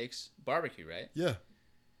and Nick's barbecue, right? Yeah.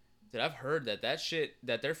 Dude, I've heard that shit,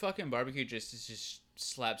 that their fucking barbecue just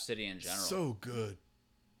slap city in general. So good.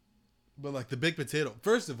 But like the baked potato,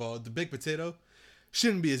 first of all, the baked potato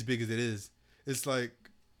shouldn't be as big as it is. It's like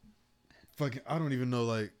fucking, I don't even know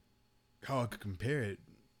like how I could compare it.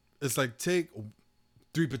 It's like take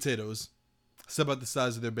 3 potatoes, it's about the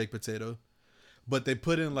size of their baked potato, but they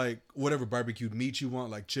put in like whatever barbecued meat you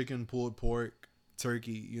want, like chicken, pulled pork,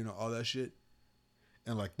 turkey, you know, all that shit.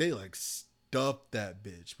 And like they like stuff that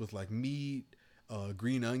bitch with like meat,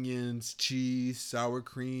 green onions, cheese, sour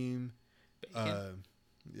cream. Bacon?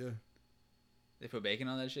 Yeah. They put bacon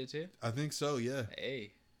on that shit too? I think so, yeah.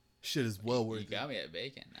 Hey. Shit is well worth it. You got me at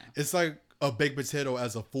bacon now. It's like a baked potato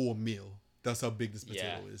as a full meal. That's how big this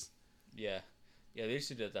potato is. Yeah. Yeah, they used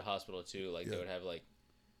to do it at the hospital too. Like they would have like,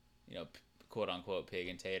 you know, quote unquote pig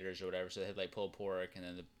and taters or whatever. So they had like pulled pork and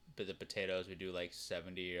then the potatoes would do like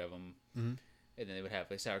 70 of them. Mm-hmm. And then they would have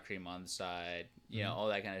like sour cream on the side, you know, all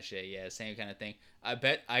that kind of shit. Yeah, same kind of thing.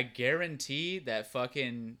 I guarantee that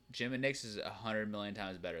fucking Jim and Nick's is 100 million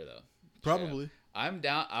times better though. Probably. I'm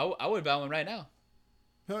down. I would buy one right now.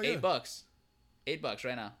 Hell yeah. $8. $8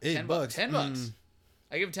 right now. $8. $10.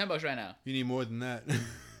 I give him $10 right now. You need more than that.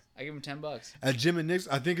 I give him $10. At Jim and Nick's,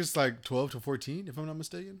 I think it's like 12 to 14, if I'm not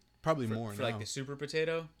mistaken. Probably more for now. Like the super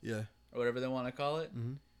potato. Yeah. Or whatever they want to call it.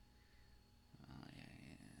 Mm-hmm.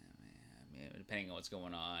 Yeah, depending on what's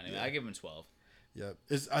going on. I mean, I give him 12. Yeah,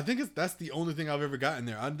 that's the only thing I've ever gotten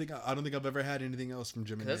there. I don't think I've ever had anything else from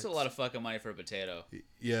Jim and Nick's. That's a lot of fucking money for a potato.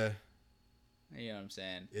 Yeah. You know what I'm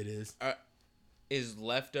saying? It is. Is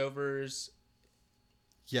leftovers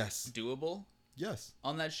doable? Yes.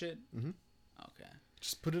 On that shit? Mm-hmm. Okay.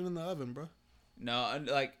 Just put it in the oven, bro. No,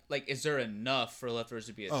 like, is there enough for leftovers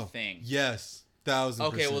to be a thing? Yes. 1,000%.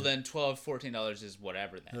 Okay, well then $12, $14 is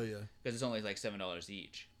whatever then. Oh yeah. Because it's only like $7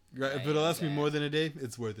 each. Right. If it'll last me more than a day,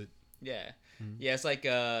 it's worth it. Yeah. Mm-hmm. Yeah, it's like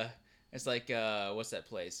what's that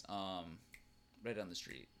place? Right down the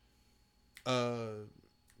street.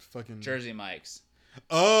 Fucking Jersey Mike's.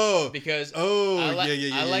 Oh. Because I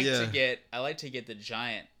like to get the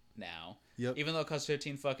giant now. Yep. Even though it costs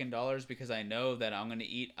 $15 fucking because I know that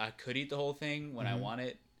I could eat the whole thing when I want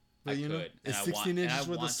it. But you know, it's 16 inches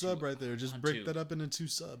worth of sub right there. Just break that up into 2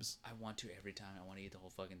 subs. I want to every time. I want to eat the whole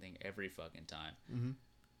fucking thing every fucking time. Mm-hmm.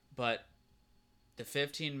 But the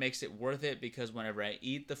 15 makes it worth it because whenever I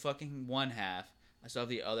eat the fucking one half, I still have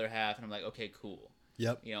the other half, and I'm like, okay, cool.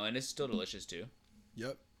 Yep. You know, and it's still delicious too.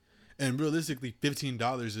 Yep. And realistically,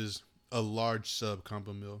 $15 is a large sub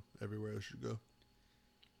combo meal everywhere else you go.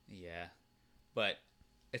 Yeah. But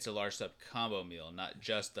it's a large sub combo meal, not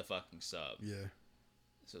just the fucking sub. Yeah.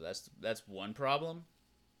 So that's one problem.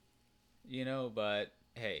 You know, but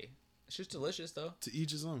hey, it's just delicious though. To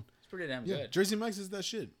each his own. It's pretty damn Yeah, good. Jersey Mike's is that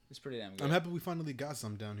shit. It's pretty damn good. I'm happy we finally got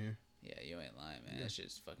some down here. Yeah, you ain't lying, man. Yeah. That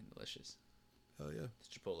shit's fucking delicious. Hell yeah. This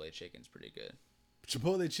Chipotle chicken's pretty good.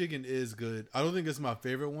 Chipotle chicken is good. I don't think it's my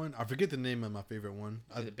favorite one. I forget the name of my favorite one.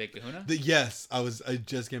 The Big Kahuna? Yes, I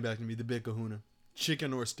just came back to me. The Big Kahuna.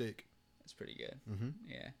 Chicken or steak. That's pretty good. Mm-hmm.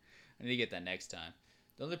 Yeah. I need to get that next time.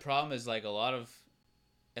 The only problem is like a lot of,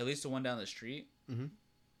 at least the one down the street, mm-hmm.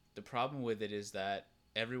 the problem with it is that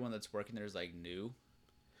everyone that's working there is like new.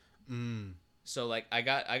 Mm. So like I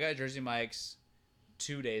got Jersey Mike's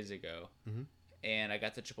 2 days ago, mm-hmm. and I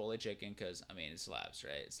got the Chipotle chicken because I mean it slaps,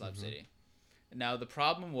 right? It slaps Mm-hmm. City. Now the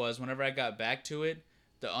problem was whenever I got back to it,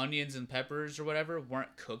 the onions and peppers or whatever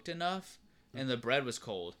weren't cooked enough, and the bread was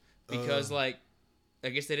cold because like I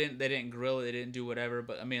guess they didn't grill it, they didn't do whatever,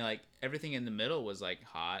 but I mean like everything in the middle was like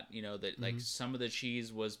hot, you know, that like some of the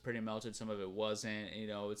cheese was pretty melted, some of it wasn't, you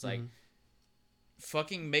know, it's like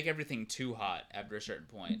fucking make everything too hot after a certain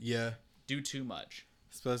point. Yeah. Do too much.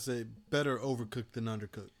 Supposed to say better overcooked than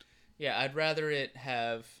undercooked. Yeah, I'd rather it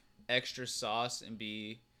have extra sauce and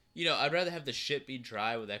be, you know, I'd rather have the shit be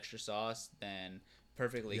dry with extra sauce than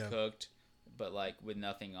perfectly cooked, but like with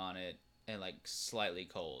nothing on it and like slightly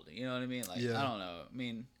cold. You know what I mean? Like I don't know. I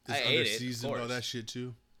mean, It's I ate it. seasoned, all that shit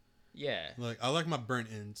too. Yeah. Like I like my burnt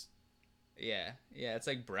ends. Yeah, yeah. It's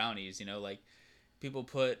like brownies. You know, like people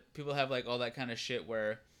have like all that kind of shit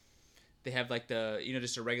where they have like the, you know,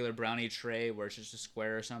 just a regular brownie tray where it's just a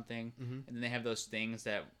square or something, and then they have those things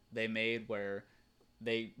that they made where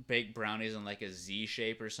they bake brownies in like a Z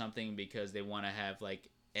shape or something because they want to have like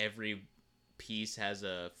every piece has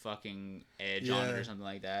a fucking edge on it or something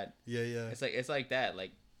like that. Yeah, yeah. It's like that.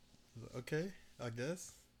 Like, okay, I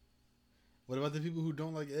guess. What about the people who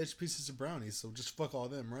don't like edge pieces of brownies? So just fuck all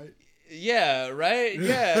them, right? Yeah, right.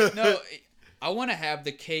 Yeah, no. I want to have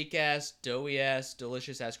the cake ass, doughy ass,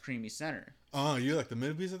 delicious ass, creamy center. Oh, you like the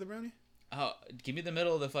middle piece of the brownie? Oh, give me the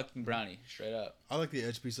middle of the fucking brownie, straight up. I like the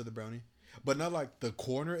edge piece of the brownie, but not like the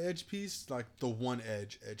corner edge piece, like the one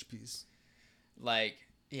edge piece. Like,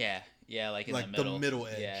 yeah, like in like the middle. The middle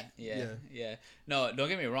edge. Yeah. No, don't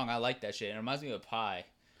get me wrong. I like that shit. It reminds me of pie,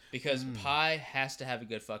 because pie has to have a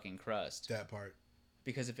good fucking crust. That part.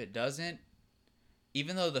 Because if it doesn't,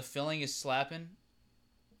 even though the filling is slapping,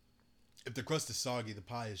 if the crust is soggy, the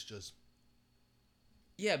pie is just.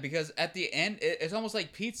 Yeah, because at the end, it's almost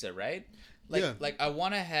like pizza, right? Like, yeah. Like I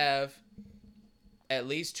want to have at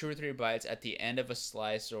least 2 or 3 bites at the end of a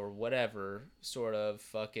slice or whatever sort of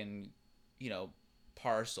fucking, you know,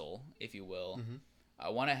 parcel, if you will. Mm-hmm. I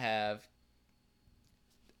want to have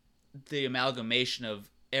the amalgamation of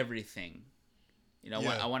everything. You know,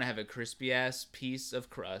 I want to have a crispy ass piece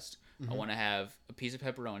of crust. I want to have a piece of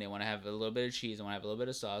pepperoni. I want to have a little bit of cheese. I want to have a little bit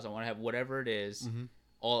of sauce. I want to have whatever it is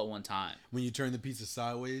all at one time. When you turn the pizza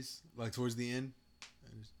sideways, like towards the end.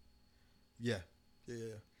 Yeah,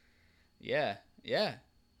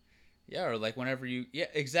 or like whenever you,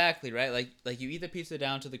 exactly, right? Like you eat the pizza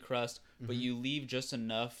down to the crust, but you leave just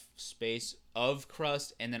enough space of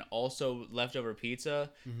crust and then also leftover pizza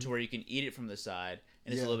to where you can eat it from the side,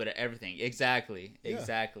 and it's a little bit of everything. Exactly.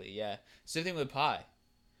 Yeah. Same thing with pie.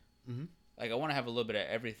 Like I want to have a little bit of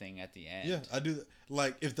everything at the end. Yeah, I do.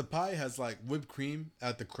 Like if the pie has like whipped cream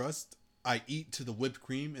at the crust, I eat to the whipped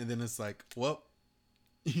cream, and then it's like, well,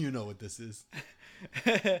 you know what this is.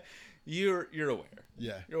 You're aware.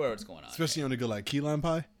 Yeah, you're aware what's going on. Especially on a good like key lime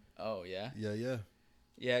pie. Oh yeah.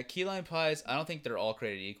 Yeah. Key lime pies. I don't think they're all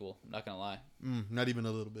created equal. I'm not gonna lie. Not even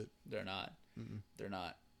a little bit. They're not. They're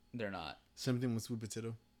not. Same thing with sweet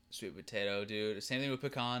potato. Sweet potato, dude. Same thing with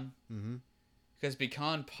pecan. Because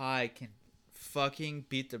pecan pie can fucking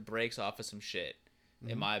beat the brakes off of some shit,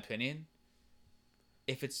 in my opinion.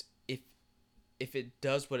 If it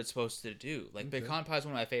does what it's supposed to do. Like, pecan pie is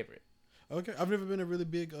one of my favorite. Okay, I've never been a really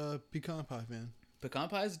big pecan pie fan. Pecan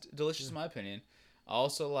pie is delicious in my opinion. I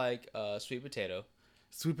also like sweet potato.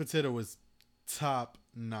 Sweet potato was top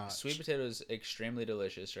notch. Sweet potato is extremely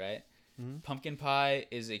delicious, right? Pumpkin pie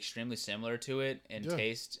is extremely similar to it in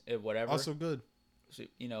taste, whatever. Also good.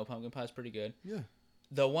 You know, pumpkin pie is pretty good. Yeah.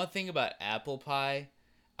 The one thing about apple pie,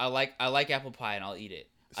 I like apple pie and I'll eat it.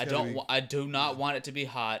 I do not want it to be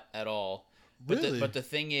hot at all. Really? But the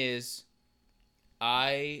thing is,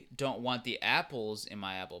 I don't want the apples in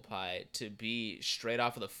my apple pie to be straight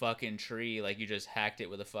off of the fucking tree, like you just hacked it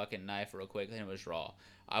with a fucking knife real quick and it was raw.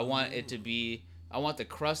 I want it to be. I want the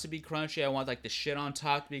crust to be crunchy. I want like the shit on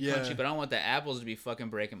top to be crunchy, but I don't want the apples to be fucking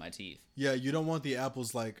breaking my teeth. Yeah, you don't want the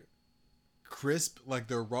apples like crisp, like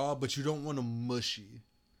they're raw, but you don't want them mushy.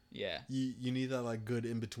 Yeah. You need that like good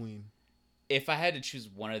in between. If I had to choose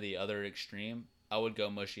one or the other extreme, I would go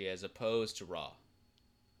mushy as opposed to raw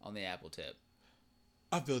on the apple tip.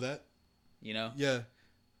 I feel that. You know? Yeah.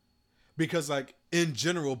 Because like in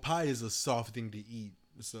general, pie is a soft thing to eat.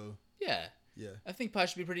 So Yeah. yeah. I think pie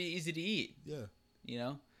should be pretty easy to eat. Yeah. You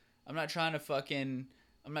know? I'm not trying to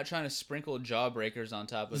sprinkle jawbreakers on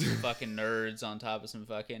top of some fucking nerds on top of some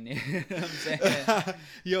fucking, you know what I'm saying?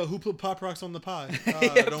 Yo, who put Pop Rocks on the pie?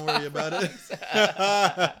 Yeah, Don't worry about it.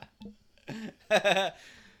 That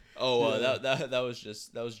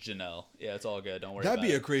was Janelle. Yeah, it's all good. Don't worry That'd about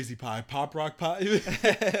be it. a crazy pie. Pop Rock pie.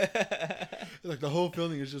 Like the whole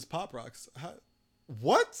filling is just Pop Rocks.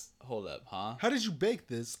 What? Hold up, huh? How did you bake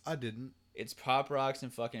this? I didn't. It's Pop Rocks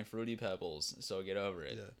and fucking Fruity Pebbles, so get over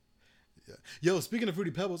it. Yeah. Yeah. Yo, speaking of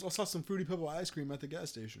Fruity Pebbles, I saw some Fruity Pebble ice cream at the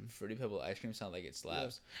gas station. Fruity Pebble ice cream sounds like it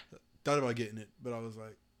slaps. Yeah. Thought about getting it, but I was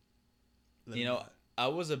like, you know, I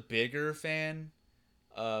was a bigger fan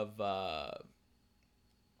of I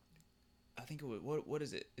think what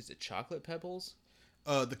is it? Is it Chocolate Pebbles?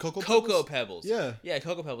 The Cocoa Pebbles. Yeah. Yeah,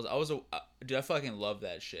 Cocoa Pebbles. Dude, I fucking love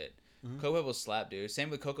that shit. Mm-hmm. Cocoa Pebbles slap, dude.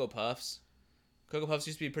 Same with Cocoa Puffs. Cocoa Puffs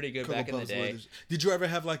used to be pretty good back in the day. Did you ever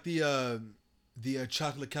have like the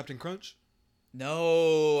chocolate Captain Crunch?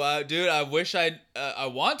 No, dude. I wish I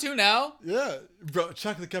want to now. Yeah, bro.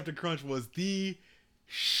 Chocolate Captain Crunch was the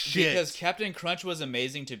shit. Because Captain Crunch was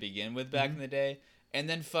amazing to begin with back in the day. And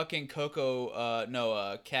then fucking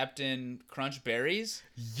Captain Crunch Berries.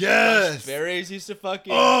 Yes! Crunch Berries used to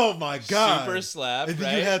fucking... Oh my god. Super slap, and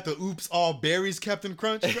then right? you had the Oops All Berries Captain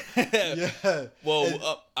Crunch. Yeah.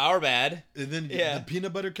 Well, our bad. And then the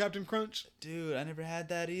Peanut Butter Captain Crunch. Dude, I never had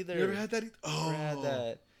that either. You never had that? Never had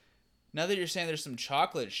that. Now that you're saying there's some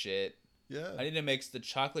chocolate shit, yeah, I need to mix the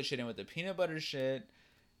chocolate shit in with the peanut butter shit.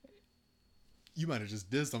 You might have just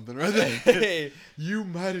did something right there. You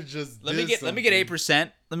might have just let me get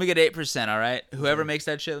 8%. Let me get 8%, all right? Whoever makes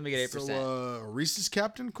that shit, let me get 8%. So Reese's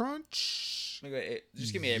Captain Crunch?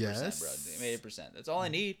 Just give me 8%, bro. Give me 8%. That's all I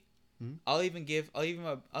need. Mm-hmm. I'll even give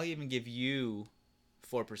you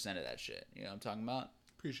 4% of that shit. You know what I'm talking about?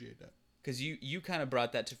 Appreciate that. Cuz you kind of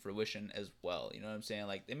brought that to fruition as well. You know what I'm saying?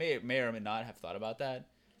 Like they may or may not have thought about that.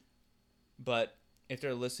 But if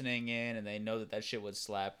they're listening in and they know that shit would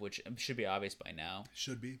slap, which should be obvious by now.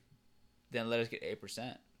 Should be. Then let us get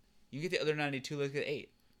 8%. You get the other 92, let's get 8.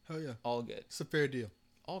 Hell yeah. All good. It's a fair deal.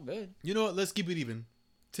 All good. You know what? Let's keep it even.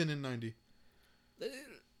 10 and 90.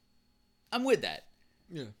 I'm with that.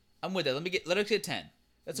 Yeah. I'm with that. Let us get 10.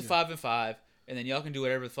 That's a 5 and 5. And then y'all can do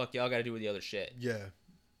whatever the fuck y'all got to do with the other shit. Yeah.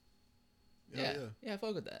 Yeah,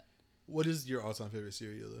 fuck with that. What is your all-time favorite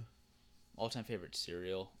cereal, though? All-time favorite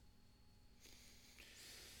cereal?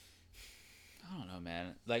 I don't know,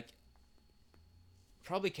 man. Like,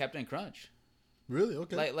 probably Captain Crunch. Really?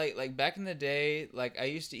 Okay. Like back in the day, like I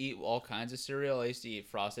used to eat all kinds of cereal. I used to eat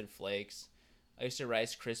Frosted Flakes. I used to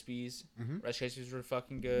Rice Krispies. Mm-hmm. Rice Krispies were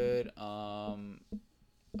fucking good.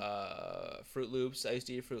 Fruit Loops. I used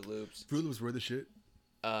to eat Fruit Loops. Fruit Loops were the shit.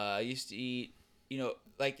 I used to eat,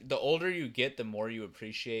 like the older you get, the more you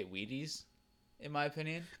appreciate Wheaties, in my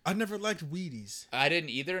opinion. I never liked Wheaties. I didn't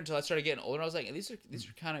either until I started getting older. I was like, these are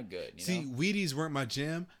kind of good. See, Wheaties weren't my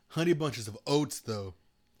jam. Honey Bunches of Oats, though.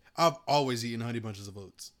 I've always eaten Honey Bunches of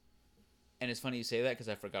Oats. And it's funny you say that because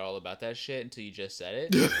I forgot all about that shit until you just said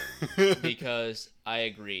it. Because I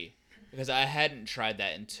agree. Because I hadn't tried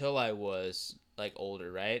that until I was like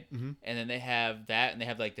older, right? Mm-hmm. And then they have that, and they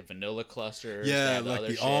have like the vanilla clusters. Yeah, like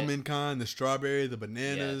the almond kind, the strawberry, the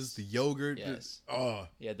bananas, the yogurt. Yes. Oh.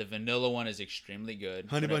 Yeah, the vanilla one is extremely good.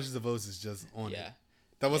 Honey Bunches of Oats is just on it.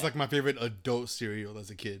 That was like my favorite adult cereal as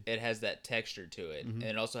a kid. It has that texture to it, and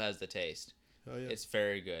it also has the taste. Oh, yeah. It's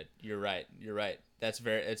very good. You're right.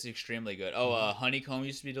 It's extremely good. Oh, honeycomb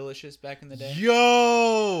used to be delicious back in the day.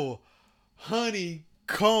 Yo,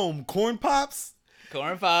 honeycomb corn pops.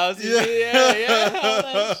 Corn pops. Yeah. All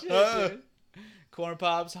that shit, dude. Corn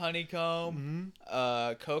pops, honeycomb,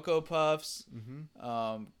 Cocoa Puffs,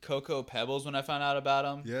 Cocoa Pebbles. When I found out about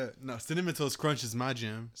them. Yeah, no, Cinnamon Toast Crunch is my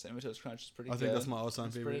jam. Cinnamon Toast Crunch is pretty good. I think that's my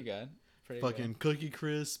all-time favorite. Pretty good. Fucking Cookie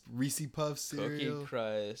Crisp, Reese Puffs cereal.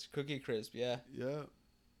 Cookie Crisp, yeah. Yeah.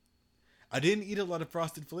 I didn't eat a lot of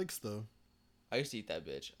Frosted Flakes, though. I used to eat that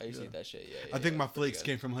bitch. I used to eat that shit, yeah. I think my flakes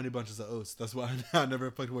came from Honey Bunches of Oats. That's why I never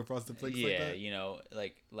fucked with Frosted Flakes like that. Yeah,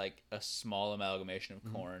 like a small amalgamation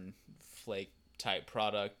of corn flake type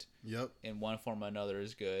product. Yep. In one form or another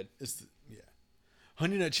is good.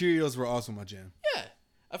 Honey Nut Cheerios were also my jam. Yeah.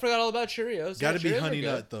 I forgot all about Cheerios. Gotta be Honey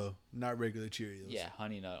Nut, though. Not regular Cheerios. Yeah,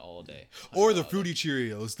 Honey Nut all day. Or the Fruity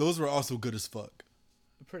Cheerios. Those were also good as fuck.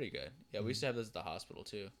 Pretty good. Yeah, we used to have those at the hospital,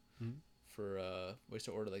 too. for we used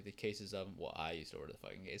to order like the cases of them. Well, I used to order the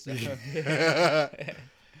fucking case of them.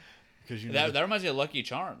 Because that reminds me of Lucky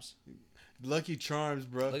Charms. Lucky Charms,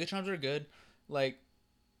 bro. Lucky Charms are good. Like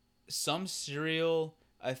some cereal,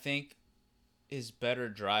 I think, is better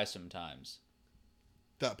dry sometimes.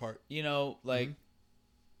 That part. You know, like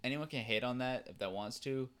anyone can hate on that if that wants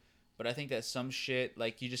to, but I think that some shit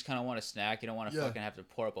like you just kind of want a snack. You don't want to fucking have to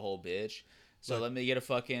pour up a whole bitch. So let me get a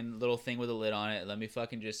fucking little thing with a lid on it. Let me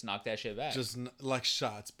fucking just knock that shit back. Just like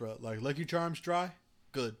shots, bro. Like Lucky Charms dry,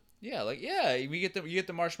 good. Yeah, you get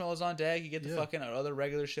the marshmallows on deck. You get the fucking other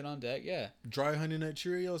regular shit on deck. Yeah. Dry Honey Nut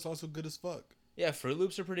Cheerios also good as fuck. Yeah, Fruit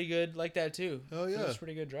Loops are pretty good like that too. Hell yeah, it's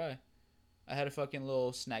pretty good dry. I had a fucking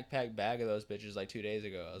little snack pack bag of those bitches like 2 days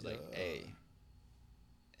ago. I was like, hey.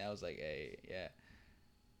 Yeah.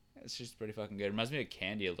 It's just pretty fucking good. It reminds me of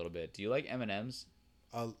candy a little bit. Do you like M&Ms?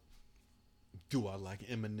 Do I like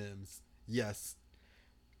M&Ms? Yes.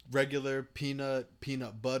 Regular peanut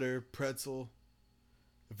butter, pretzel.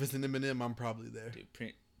 If it's an M&M, I'm probably there.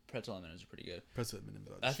 Dude, pretzel M&Ms are pretty good. Pretzel M&Ms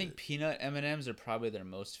are I think peanut M&Ms are probably their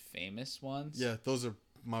most famous ones. Yeah, those are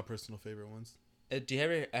my personal favorite ones. Have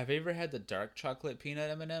you ever had the dark chocolate peanut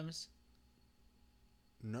M&Ms?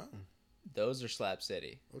 No. Those are Slap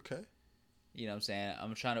City. Okay. You know what I'm saying?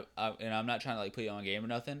 I'm not trying to like put you on game or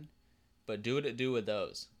nothing, but do what it do with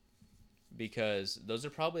those, because those are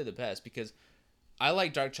probably the best. Because I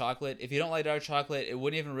like dark chocolate. If you don't like dark chocolate, it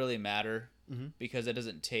wouldn't even really matter because it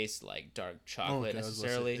doesn't taste like dark chocolate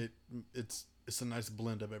necessarily. It's a nice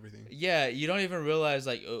blend of everything. Yeah, you don't even realize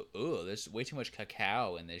like, oh, there's way too much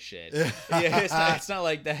cacao in this shit. Yeah, it's not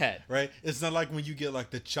like that. Right? It's not like when you get like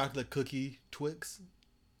the chocolate cookie Twix.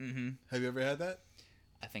 Mm-hmm. Have you ever had that?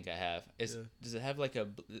 I think I have. Does it have like a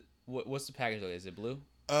what's the package like? Is it blue?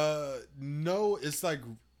 No, it's like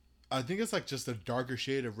I think it's like just a darker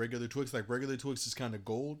shade of regular Twix. Like regular Twix is kind of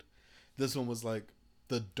gold. This one was like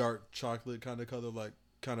the dark chocolate kind of color, like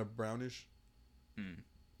kind of brownish.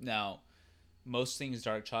 Now, most things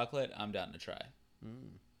dark chocolate, I'm down to try.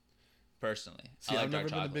 Personally, see, I've never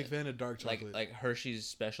been a big fan of dark chocolate. Like Hershey's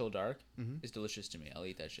Special Dark is delicious to me. I'll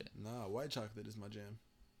eat that shit. Nah, white chocolate is my jam.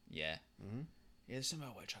 Yeah. Yeah, there's something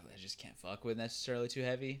about white chocolate I just can't fuck with necessarily too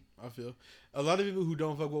heavy. I feel a lot of people who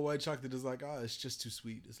don't fuck with white chocolate is like, it's just too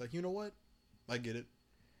sweet. It's like, you know what? I get it.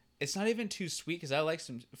 It's not even too sweet because I like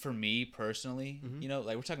for me personally, you know,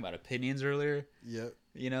 like we're talking about opinions earlier. Yep.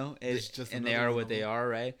 You know, and they are what they are,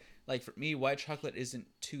 right? Like for me, white chocolate isn't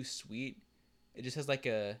too sweet. It just has like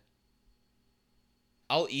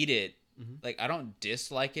I'll eat it. Like I don't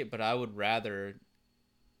dislike it, but I would rather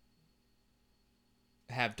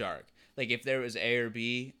have dark. Like if there was A or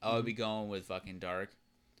B, I would be going with fucking dark.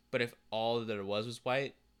 But if all there was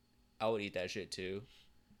white, I would eat that shit too.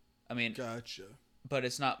 I mean, gotcha. But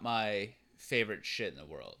it's not my favorite shit in the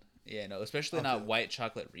world. Yeah, no, especially not white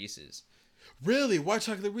chocolate Reese's. Really? White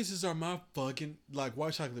chocolate Reese's are my fucking like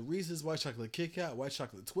white chocolate Reese's, white chocolate Kit Kat, white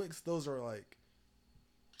chocolate Twix. Those are like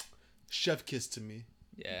chef kiss to me.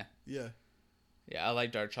 Yeah. Yeah. Yeah, I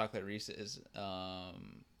like dark chocolate Reese's. I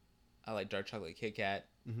like dark chocolate Kit Kat.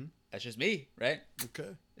 That's just me, right? Okay.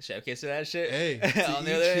 Chef kiss to that shit. Hey, on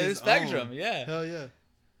the other end of the spectrum, yeah. Hell yeah.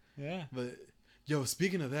 Yeah. But yo,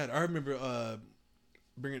 speaking of that, I remember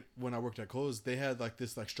when I worked at Kohl's, they had like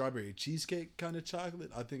this like strawberry cheesecake kind of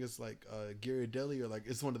chocolate. I think it's like Ghirardelli, or like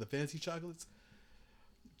it's one of the fancy chocolates.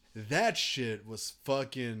 That shit was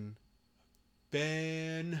fucking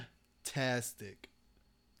fantastic.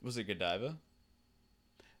 Was it Godiva?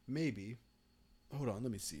 Maybe. Hold on,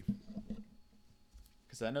 let me see.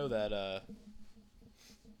 Because I know that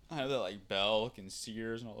like Belk and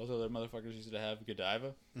Sears and all those other motherfuckers used to have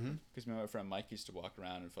Godiva. Because my friend Mike used to walk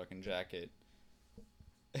around and fucking jack it.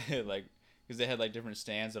 Like, because they had like different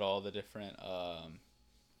stands at all the different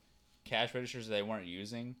cash registers they weren't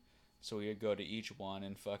using. So we would go to each one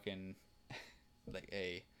and fucking like,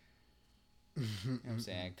 hey, you know what I'm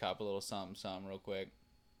saying, cop a little something real quick.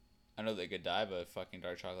 I know that Godiva fucking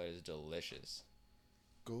dark chocolate is delicious.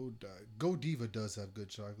 Godiva does have good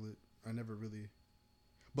chocolate. I never really,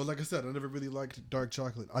 but like I said, I never really liked dark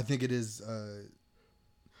chocolate. I think it is.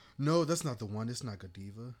 No, that's not the one. It's not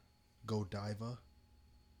Godiva. Godiva.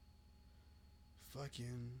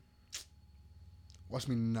 Fucking. Watch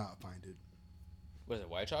me not find it. Was it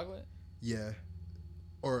white chocolate? Yeah,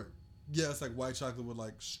 or yeah, it's like white chocolate with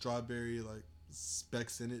like strawberry like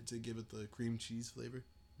specks in it to give it the cream cheese flavor.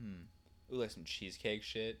 Ooh, like some cheesecake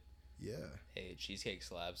shit. Yeah. Hey, cheesecake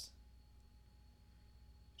slaps.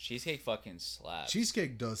 Cheesecake fucking slaps.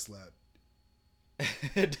 Cheesecake does slap.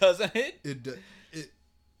 Doesn't it?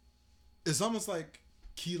 It's almost like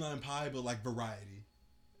key lime pie, but like variety.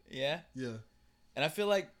 Yeah. Yeah. And I feel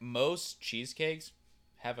like most cheesecakes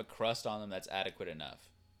have a crust on them that's adequate enough.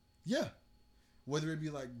 Yeah. Whether it be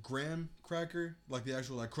like graham cracker, like the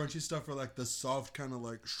actual like crunchy stuff, or like the soft kind of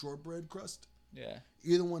like shortbread crust. Yeah.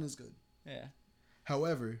 Either one is good. Yeah.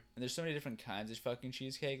 However, and there's so many different kinds of fucking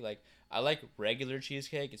cheesecake. Like, I like regular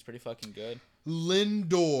cheesecake. It's pretty fucking good.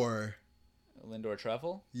 Lindor. Lindor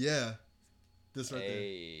truffle? Yeah. This right there.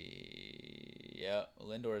 Yeah.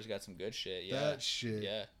 Lindor's got some good shit. Yeah. That shit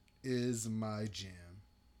yeah. is my jam.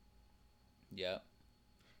 Yeah.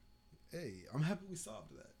 Hey, I'm happy we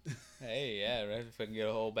solved that. Hey, yeah. Right? If I can get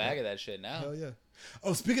a whole bag of that shit now. Hell yeah.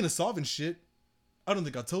 Oh, speaking of solving shit, I don't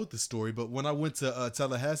think I told this story, but when I went to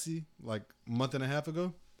Tallahassee like a month and a half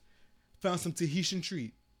ago, found some Tahitian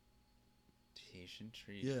treat. Tahitian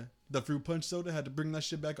treat? Yeah. The fruit punch soda, had to bring that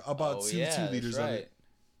shit back. I bought 2 liters of it.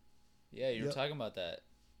 Yeah, you were talking about that.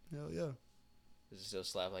 Hell yeah. Does it still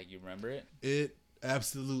slap like you remember it? It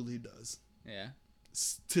absolutely does. Yeah.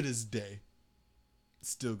 To this day.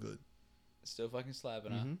 Still good. Still fucking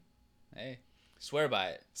slapping, huh? Hey. Swear by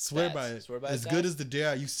it. Swear by it. Swear by as it. Good as the day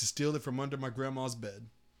I used to steal it from under my grandma's bed.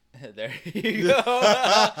 There you go.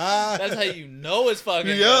 That's how you know it's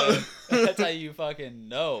fucking good. That's how you fucking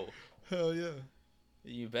know. Hell yeah.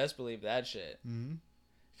 You best believe that shit. Mm-hmm.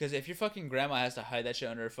 Because if your fucking grandma has to hide that shit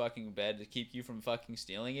under her fucking bed to keep you from fucking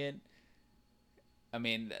stealing it, I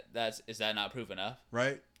mean, is that not proof enough?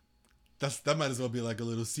 Right? That might as well be like a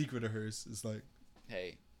little secret of hers. It's like,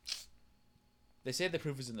 hey, they say the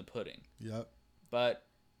proof is in the pudding. Yep. But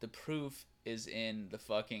the proof is in the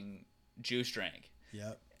fucking juice drink.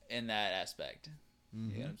 Yep. In that aspect. Mm-hmm.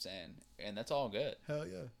 You know what I'm saying? And that's all good. Hell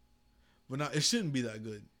yeah. But now it shouldn't be that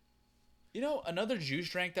good. You know, another juice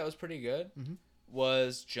drink that was pretty good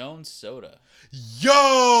was Jones Soda.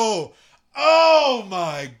 Yo! Oh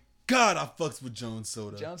my God, I fucks with Jones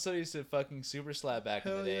Soda. Jones Soda used to fucking super slap back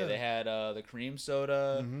in the day. Yeah. They had the cream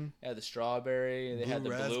soda, they had the strawberry, they had the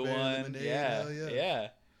blue one. Lemonade, yeah.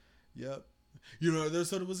 Yep. You know their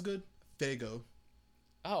soda was good? Faygo.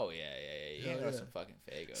 Oh yeah. You got some fucking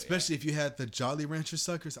Faygo. Especially if you had the Jolly Rancher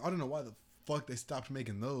suckers. I don't know why the fuck they stopped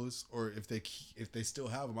making those, or if they still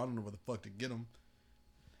have them. I don't know where the fuck to get them.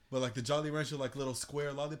 But like the Jolly Rancher, like little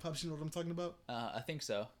square lollipops, you know what I'm talking about? I think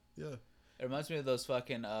so. Yeah. It reminds me of those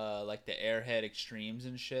fucking like the Airhead Extremes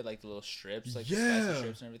and shit, like the little strips, like the spicy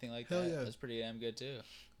strips and everything like that. Yeah. That's pretty damn good too.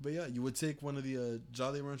 But yeah, you would take one of the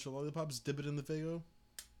Jolly Rancher lollipops, dip it in the Faygo.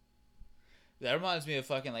 That reminds me of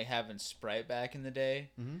fucking like having Sprite back in the day,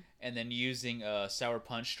 and then using sour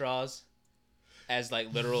punch straws as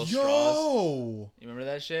like literal straws. You remember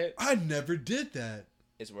that shit? I never did that.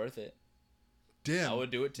 It's worth it. Damn, I would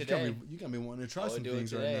do it today. You got me wanting to try some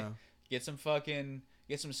things right now. Get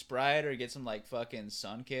some Sprite or get some like fucking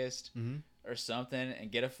Sunkist or something,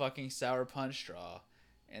 and get a fucking sour punch straw,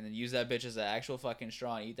 and then use that bitch as an actual fucking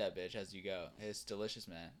straw and eat that bitch as you go. It's delicious,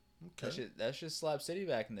 man. Okay. That shit Slap City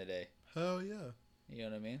back in the day. Hell yeah. You know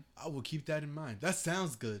what I mean? I will keep that in mind. That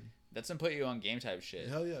sounds good. That's gonna put you on game type shit.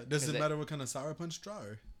 Hell yeah. Does it matter what kind of sour punch straw?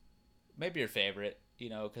 Maybe your favorite, you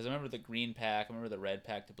know, because I remember the green pack, I remember the red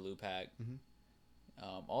pack, the blue pack.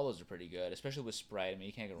 All those are pretty good, especially with Sprite. I mean,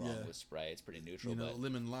 you can't go wrong with Sprite. It's pretty neutral. You know,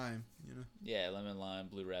 lemon lime, you know? Yeah, lemon lime,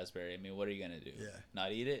 blue raspberry. I mean, what are you going to do? Yeah.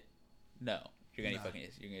 Not eat it? No. You're going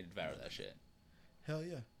to devour that shit. Hell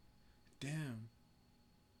yeah. Damn.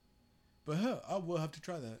 But hell, I will have to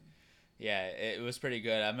try that. Yeah, it was pretty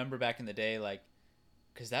good. I remember back in the day, like,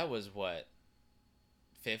 because that was,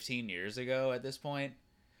 15 years ago at this point?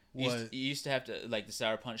 You used to have to, like, the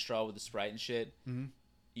sour punch straw with the Sprite and shit.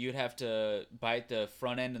 You'd have to bite the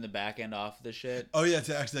front end and the back end off the shit. Oh, yeah,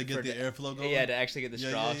 to actually get the airflow going? Yeah, to actually get the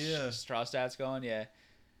straw stats going, yeah.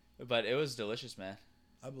 But it was delicious, man.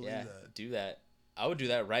 I believe that. Do that. I would do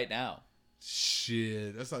that right now.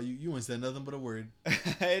 Shit, that's all you ain't said nothing but a word.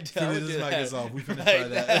 This mic is off. We finna try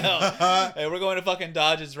that. Hey, we're going to fucking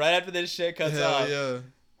Dodgers right after this shit cuts off. Yeah.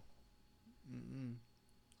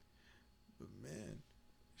 But man,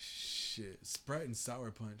 shit, Sprite and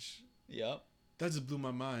sour punch. Yep. That just blew my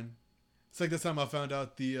mind. It's like the time I found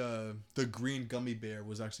out the green gummy bear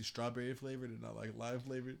was actually strawberry flavored and not like lime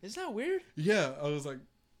flavored. Isn't that weird? Yeah, I was like,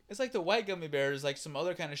 it's like the white gummy bear is like some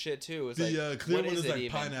other kind of shit too. It's the clear one is like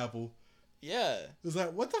even? Pineapple. Yeah. It's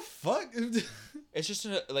like, what the fuck? It's just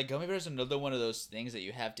like gummy bears are another one of those things that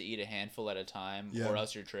you have to eat a handful at a time or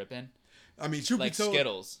else you're tripping. I mean, truth be told,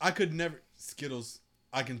 Skittles. I could never Skittles.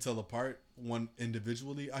 I can tell apart one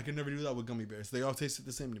individually. I could never do that with gummy bears. They all tasted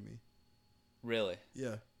the same to me. Really?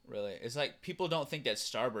 Yeah. Really? It's like people don't think that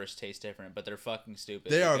Starburst tastes different, but they're fucking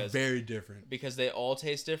stupid. They are very different. Because they all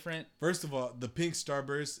taste different. First of all, the pink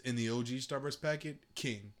Starburst in the OG Starburst packet,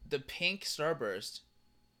 king. The pink Starburst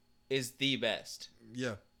is the best.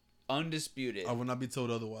 Yeah. Undisputed. I will not be told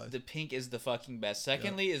otherwise. The pink is the fucking best.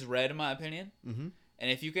 Secondly is red, in my opinion. Mm-hmm.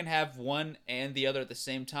 And if you can have one and the other at the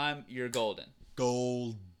same time, you're golden.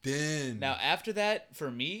 Golden. Now, after that, for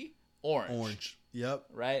me, orange. Orange. Yep.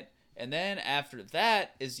 Right? And then after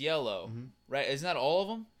that is yellow. Mm-hmm. Right? Isn't that all of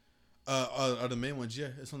them? Are the main ones, yeah.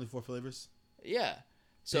 It's only 4 flavors. Yeah.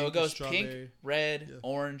 So Pink, it goes strawberry. pink, red, Yeah.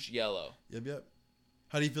 orange, yellow. Yep.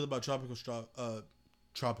 How do you feel about tropical strawberries?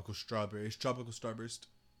 Tropical starburst.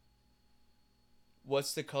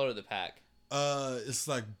 What's the color of the pack? It's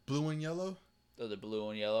like blue and yellow. Oh, the blue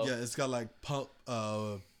and yellow? Yeah, it's got like plum.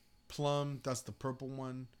 That's the purple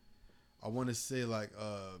one. I want to say like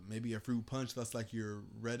maybe a fruit punch. That's like your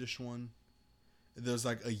reddish one. There's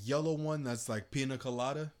like a yellow one that's like pina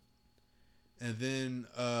colada. And then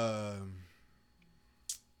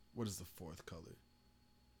what is the fourth color?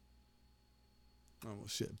 Oh well,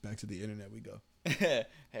 shit! Back to the internet we go.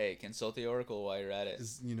 Hey, consult the Oracle while you're at it.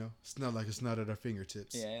 It's not like it's not at our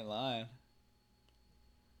fingertips. Yeah, I ain't lying.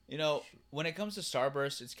 When it comes to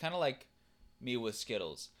Starburst, it's kind of like me with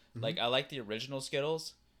Skittles. Mm-hmm. Like, I like the original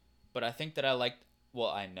Skittles, but I think that I liked... Well,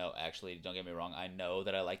 I know, actually, don't get me wrong. I know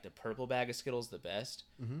that I like the purple bag of Skittles the best.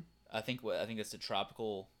 Mm-hmm. I think it's the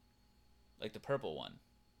tropical... Like, the purple one.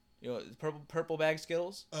 The purple bag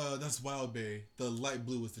Skittles? That's wild berry. The light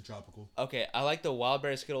blue is the tropical. Okay, I like the wild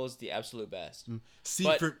berry Skittles the absolute best. See,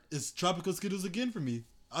 it's tropical Skittles again for me.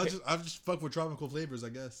 I just fuck with tropical flavors, I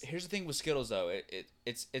guess. Here's the thing with Skittles though,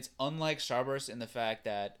 it's unlike Starburst in the fact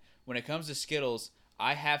that when it comes to Skittles,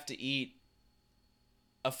 I have to eat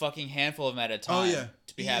a fucking handful of them at a time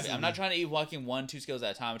to be happy. I'm not trying to eat fucking 1-2 Skittles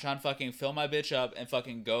at a time. I'm trying to fucking fill my bitch up and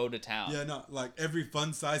fucking go to town. Yeah, no, like every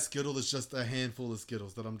fun size Skittle is just a handful of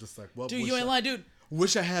Skittles that I'm just like, well, dude, you ain't lying, dude.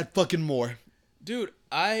 Wish I had fucking more. Dude,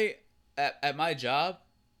 at my job,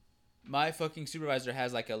 my fucking supervisor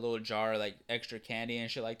has like a little jar like extra candy and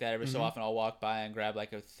shit like that. Every so often I'll walk by and grab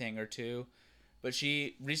like a thing or two. But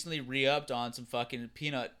she recently re-upped on some fucking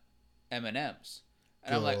peanut M&Ms.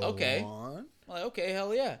 And I'm like, okay. I'm like, okay,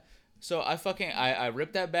 hell yeah. So I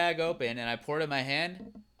ripped that bag open and I poured it in my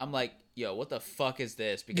hand. I'm like, yo, what the fuck is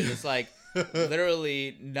this? Because it's like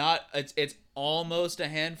literally not, it's almost a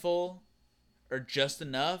handful or just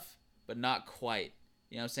enough, but not quite.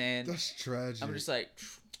 You know what I'm saying? That's tragic. I'm just like,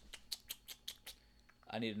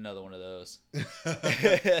 I need another one of those.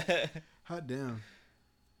 Hot damn.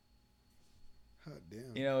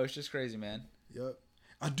 It's just crazy, man. Yep.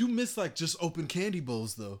 I do miss like just open candy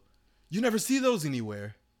bowls though. You never see those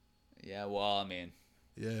anywhere. Yeah, well, I mean,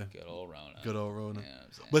 yeah. Good old Rona. You know what I'm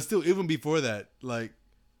but still, even before that, like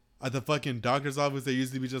at the fucking doctor's office, there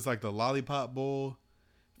used to be just like the lollipop bowl.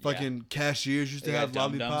 Fucking cashiers used to have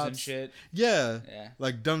lollipops and shit. Yeah.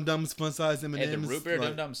 Like Dum Dums, fun size M&Ms. Hey, the root beer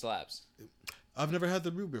Dum Dum slaps. I've never had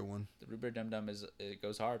the root beer one. The root beer Dum Dum it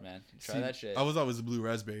goes hard, man. Try that shit. I was always a blue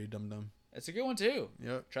raspberry Dum Dum. It's a good one too.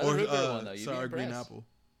 Yep. Try the root beer one though. Sour green apple.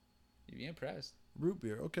 You'd be impressed. Root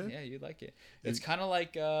beer, okay. Yeah, you'd like it. It's kind of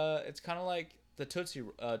like the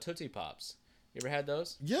Tootsie Pops. You ever had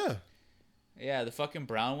those? Yeah. Yeah, the fucking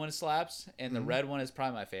brown one slaps, and the red one is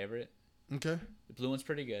probably my favorite. Okay. The blue one's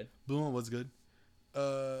pretty good. Blue one was good.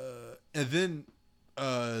 And then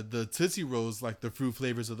the Tootsie Rolls, like the fruit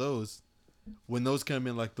flavors of those, when those come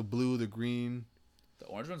in, like the blue, the green. The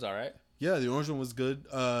orange one's all right. Yeah, the orange one was good.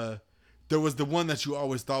 There was the one that you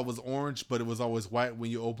always thought was orange, but it was always white when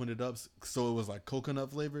you opened it up, so it was like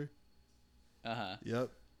coconut flavor.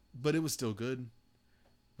 Yep, but it was still good.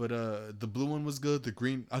 But the blue one was good. The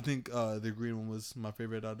green, I think the green one was my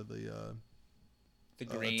favorite out of the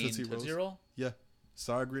green Tootsie Roll. Yeah,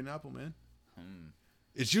 sour green apple, man.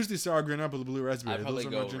 It's usually sour green apple, the blue raspberry. Those are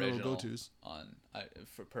my general go-tos.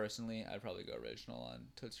 Personally, I'd probably go original on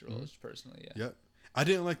Tootsie Rolls. Personally, yeah. Yep. I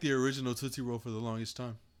didn't like the original Tootsie Roll for the longest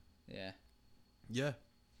time. Yeah. Yeah.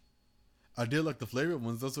 I did like the flavored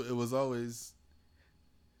ones. That's what it was always.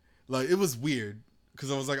 Like, it was weird.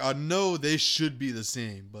 Because I was like, I know they should be the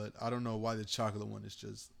same, but I don't know why the chocolate one is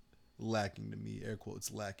just lacking to me. Air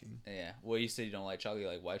quotes, lacking. Yeah. Well, you said you don't like chocolate, you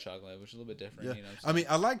like white chocolate, which is a little bit different. Yeah. You know what I'm saying? I mean,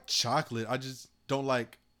 I like chocolate. I just don't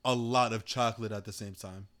like a lot of chocolate at the same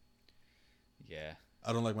time. Yeah.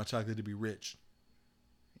 I don't like my chocolate to be rich.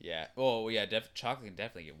 Yeah. Oh, yeah. Chocolate can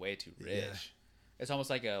definitely get way too rich. Yeah. It's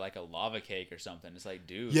almost like a lava cake or something. It's like,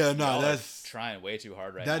 dude. Yeah, no, that's trying way too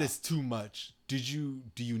hard right now. That is too much. Do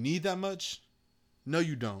you need that much? No,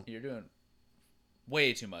 you don't. You're doing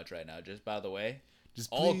way too much right now. Just by the way, just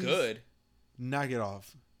all good. Knock it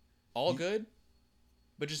off. All good,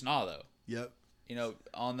 but just not though. Yep.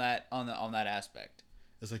 On that aspect.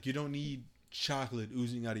 It's like you don't need chocolate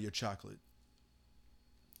oozing out of your chocolate.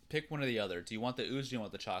 pick one or the other. Do you want the ooze? Or do you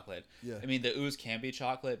want the chocolate? Yeah. I mean, the ooze can be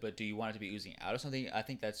chocolate, but do you want it to be oozing out of something? I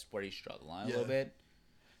think that's where you draw the line a little bit.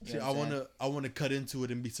 See, I wanna cut into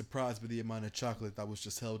it and be surprised by the amount of chocolate that was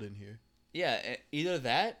just held in here. Yeah, either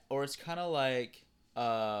that or it's kind of like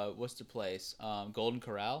what's the place? Golden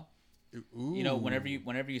Corral. Ooh. You know, whenever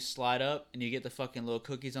you slide up and you get the fucking little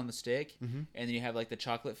cookies on the stick, and then you have like the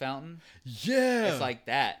chocolate fountain. Yeah. It's like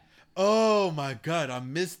that. Oh my god, I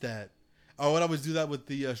missed that. I would always do that with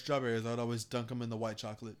the strawberries. I would always dunk them in the white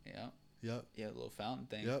chocolate. Yeah. Yep. Yeah, a little fountain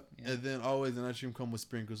thing. Yep. Yeah. And then always an ice cream come with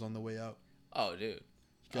sprinkles on the way out. Oh, dude.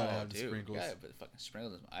 You gotta have the sprinkles. You gotta put the fucking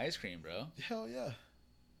sprinkles in my ice cream, bro. Hell yeah.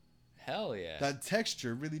 Hell yeah. That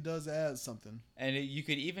texture really does add something. And you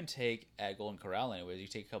could even take, at Golden Corral anyways, you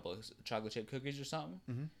take a couple of chocolate chip cookies or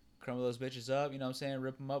something, crumble those bitches up, you know what I'm saying,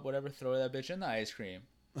 rip them up, whatever, throw that bitch in the ice cream.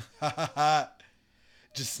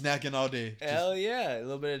 Just snacking all day. Hell yeah. A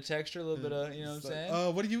little bit of texture, a little bit of, you know what I'm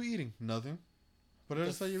saying? What are you eating? Nothing. What did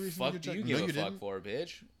I say you recently? Fuck do you give a fuck for,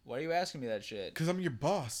 bitch? Why are you asking me that shit? Because I'm your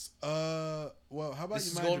boss. Well, how about this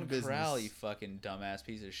you is mind Golden your business? Corral, you fucking dumbass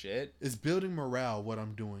piece of shit. It's building morale what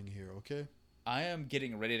I'm doing here, okay? I am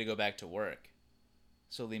getting ready to go back to work.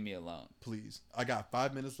 So leave me alone. Please. I got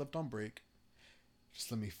 5 minutes left on break. Just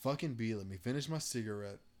let me fucking be. Let me finish my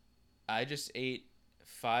cigarette. I just ate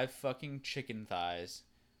 5 fucking chicken thighs.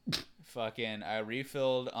 Fucking, I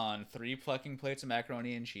refilled on 3 fucking plates of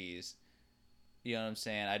macaroni and cheese. You know what I'm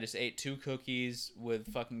saying? I just ate 2 cookies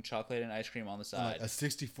with fucking chocolate and ice cream on the side. Like a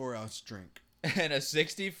 64-ounce drink. And a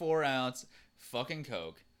 64-ounce fucking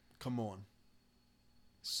Coke. Come on.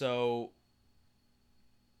 So,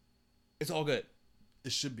 it's all good.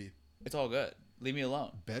 It should be. It's all good. Leave me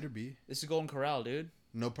alone. Better be. This is Golden Corral, dude.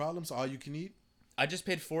 No problems. All you can eat. I just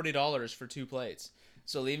paid $40 for 2 plates.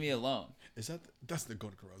 So leave me alone. That's the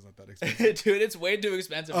Golden Corral. It's not that expensive. Dude, it's way too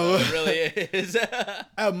expensive. Bro. It really is.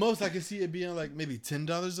 At most, I can see it being like maybe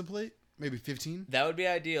 $10 a plate. Maybe 15. That would be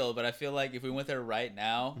ideal, but I feel like if we went there right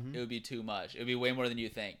now, it would be too much. It would be way more than you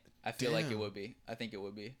think. I feel like it would be. I think it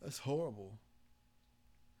would be. That's horrible.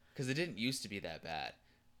 Because it didn't used to be that bad.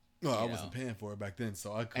 No, I wasn't paying for it back then,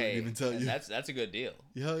 so I couldn't even tell you. That's a good deal.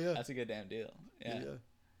 Yeah. That's a good damn deal. Yeah.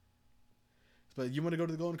 But you want to go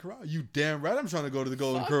to the Golden Corral? You damn right I'm trying to go to the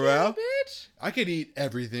Golden Corral. Yeah, bitch. I could eat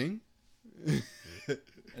everything.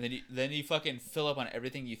 And then you fucking fill up on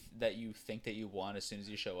everything that you think that you want as soon as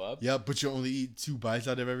you show up. Yeah, but you only eat 2 bites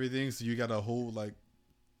out of everything, so you got a whole like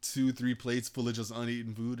 2-3 plates full of just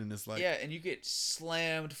uneaten food, and it's like and you get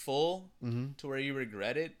slammed full to where you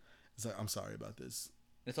regret it. It's like, I'm sorry about this.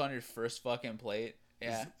 It's on your first fucking plate.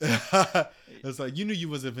 Yeah. It's like, you knew you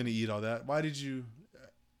wasn't gonna eat all that. Why did you?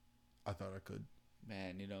 I thought I could.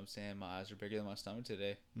 Man, you know what I'm saying? My eyes are bigger than my stomach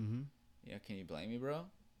today. Yeah, can you blame me, bro?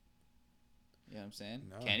 You know what I'm saying?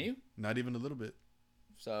 No, can you? Not even a little bit.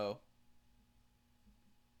 So,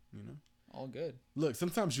 you know, all good. Look,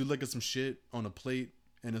 sometimes you look at some shit on a plate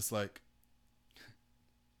and it's like,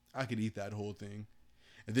 I could eat that whole thing,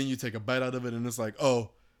 and then you take a bite out of it and it's like, oh,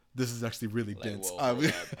 this is actually really dense. Whoa,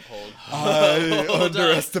 I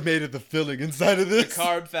underestimated the filling inside of this. The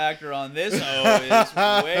carb factor on this is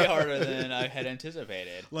way harder than I had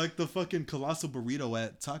anticipated. Like the fucking colossal burrito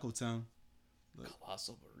at Taco Town.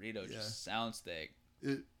 Colossal burrito just sounds thick.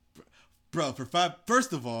 Bro,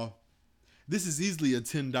 first of all, this is easily a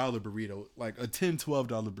 $10 burrito. Like a $10-12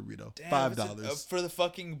 burrito. Damn, $5. For the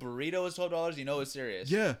fucking burrito is $12, you know it's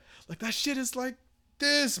serious. Yeah. Like that shit is like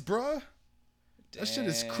this, bro. That shit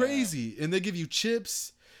is crazy. And they give you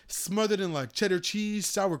chips smothered in like cheddar cheese,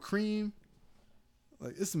 sour cream.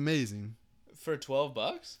 Like, it's amazing. For $12?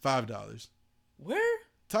 $5. Where?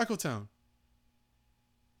 Taco Town.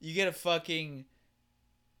 You get a fucking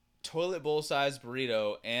toilet bowl sized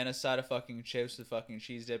burrito and a side of fucking chips with fucking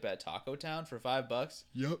cheese dip at Taco Town for $5?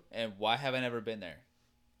 Yep. And why have I never been there?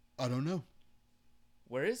 I don't know.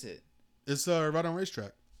 Where is it? It's right on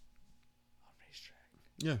Racetrack. On Racetrack.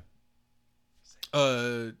 Yeah.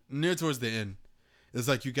 Near towards the end. It's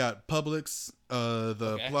like you got Publix,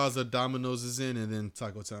 the Plaza Domino's is in, and then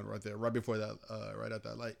Taco Town right there, right before that, right at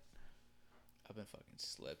that light. I've been fucking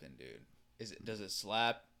slipping, dude. Does it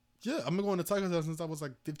slap? Yeah, I've been going to Taco Town since I was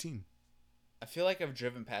like 15. I feel like I've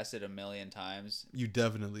driven past it a million times. You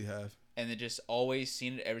definitely have. And then just always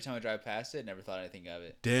seen it every time I drive past it. Never thought anything of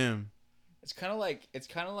it. Damn. It's kind of like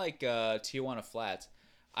Tijuana Flats.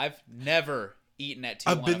 I've never eaten at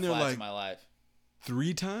Tijuana Flats in my life.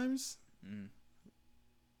 3 times?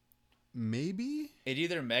 Maybe? It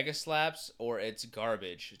either mega slaps or it's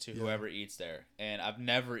garbage to whoever eats there. And I've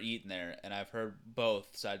never eaten there, and I've heard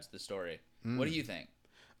both sides of the story. What do you think?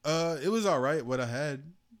 It was alright what I had.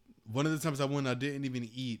 One of the times I went, I didn't even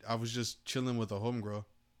eat. I was just chilling with a homegirl.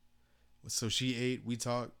 So she ate. We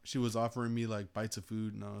talked. She was offering me like bites of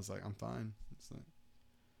food, and I was like, I'm fine. It's like,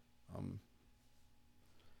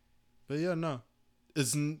 but yeah, no,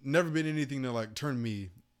 it's never been anything to like turn me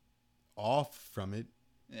off from it.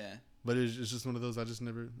 Yeah. But it's just one of those. I just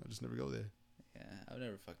never go there. Yeah, I've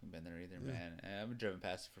never fucking been there either, man. I've driven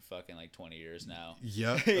past it for fucking like 20 years now.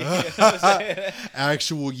 Yep. You know what I'm saying?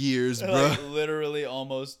 Actual years, bro. Like literally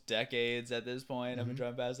almost decades at this point. I've been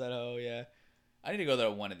driving past that hoe. Yeah, I need to go there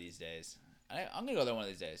one of these days. I'm gonna go there one of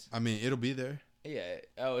these days. I mean, it'll be there. Yeah.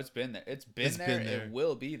 Oh, it's been there. It's been there. It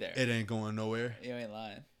will be there. It ain't going nowhere. You ain't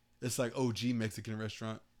lying. It's like OG Mexican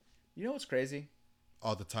restaurant. You know what's crazy?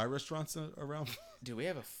 All the Thai restaurants around. Dude, we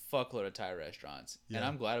have a fuckload of Thai restaurants, and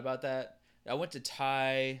I'm glad about that. I went to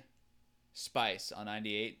Thai Spice on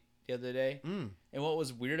 98 the other day, and what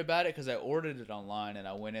was weird about it, because I ordered it online, and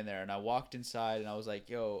I went in there, and I walked inside, and I was like,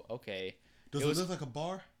 yo, okay. Does it look like a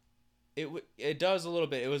bar? It does a little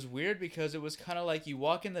bit. It was weird because it was kind of like you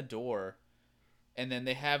walk in the door, and then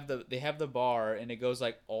they have the bar, and it goes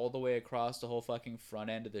like all the way across the whole fucking front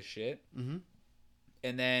end of the shit. Mm-hmm.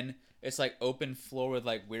 And then it's like open floor with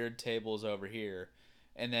like weird tables over here.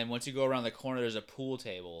 And then once you go around the corner, there's a pool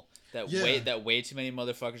table that way too many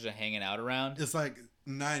motherfuckers are hanging out around. It's like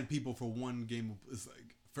 9 people for one game. It's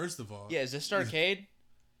like, first of all, yeah, is this Starcade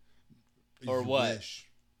or what? Wish.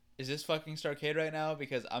 Is this fucking Starcade right now?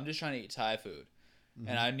 Because I'm just trying to eat Thai food,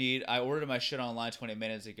 and I ordered my shit online 20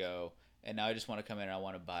 minutes ago, and now I just want to come in and I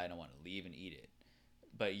want to buy it and I want to leave and eat it.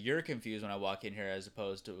 But you're confused when I walk in here as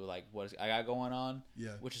opposed to like what I got going on.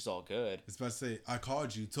 Yeah. Which is all good. It's about to say, I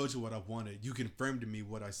called you, told you what I wanted. You confirmed to me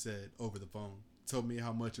what I said over the phone. Told me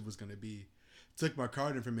how much it was going to be. Took my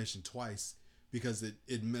card information twice because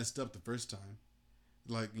it messed up the first time.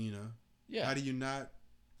 Like, you know. Yeah. How do you not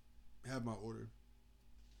have my order?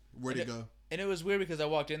 Where'd it go? And it was weird because I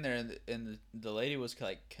walked in there and the lady was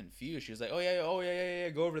like confused. She was like, oh yeah,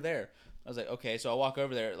 go over there. I was like, okay, so I walk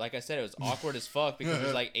over there. Like I said, it was awkward as fuck because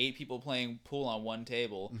there's like 8 people playing pool on one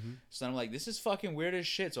table. Mm-hmm. So I'm like, this is fucking weird as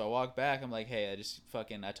shit. So I walk back. I'm like, hey, I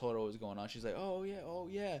told her what was going on. She's like, oh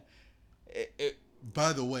yeah.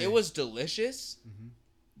 By the way, it was delicious,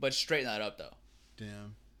 but straighten that up though.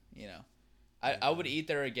 Damn. You know, I would eat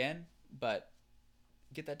there again, but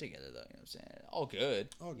get that together though. You know what I'm saying? All good.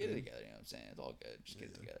 Get it together. You know what I'm saying? It's all good. Just get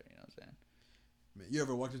it together. You know what I'm saying? Man, you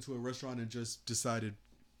ever walked into a restaurant and just decided,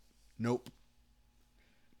 nope.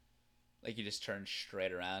 Like you just turned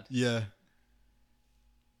straight around? Yeah.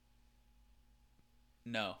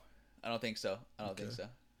 No, I don't think so. think so.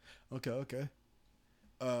 Okay.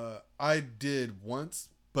 I did once,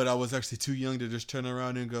 but I was actually too young to just turn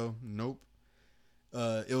around and go, nope.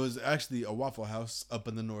 It was actually a Waffle House up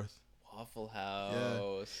in the north. Waffle House.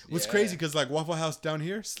 Yeah. What's crazy because like Waffle House down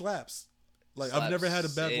here slaps. Like slaps. I've never had a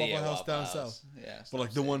bad Waffle House down south. Yeah. But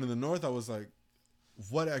like the one in the north, I was like,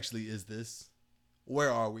 what actually is this?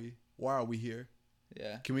 Where are we? Why are we here?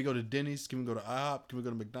 Yeah. Can we go to Denny's? Can we go to IHOP? Can we go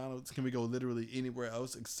to McDonald's? Can we go literally anywhere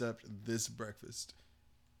else except this breakfast?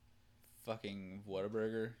 Fucking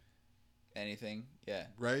Whataburger. Anything. Yeah.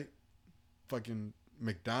 Right? Fucking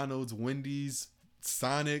McDonald's, Wendy's,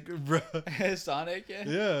 Sonic, bro. Sonic, yeah.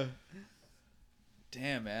 Yeah.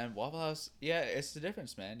 Damn, man. Waffle House. Yeah, it's the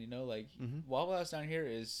difference, man. You know, like, Waffle House down here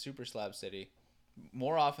is super slab city.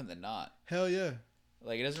 More often than not. Hell yeah.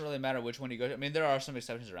 Like, it doesn't really matter which one you go to. I mean, there are some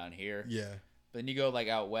exceptions around here. Yeah. But then you go, like,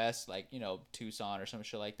 out west, like, you know, Tucson or some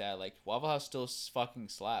shit like that. Like, Waffle House still fucking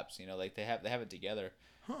slaps. You know, like, they have it together.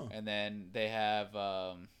 Huh. And then they have,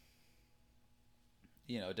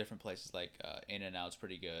 you know, different places like In-N-Out's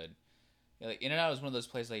pretty good. Yeah, like, In-N-Out is one of those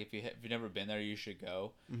places, like, if you've never been there, you should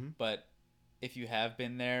go. Mm-hmm. But if you have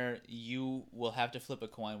been there, you will have to flip a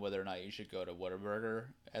coin whether or not you should go to Whataburger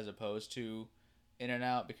as opposed to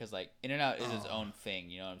In-N-Out, because like In-N-Out is its own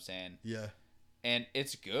thing, you know what I'm saying? Yeah. And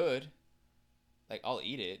it's good. Like, I'll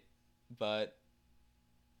eat it, but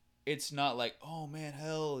it's not like, oh man,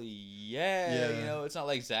 hell yeah. You know, it's not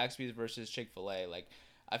like Zaxby's versus Chick-fil-A. Like,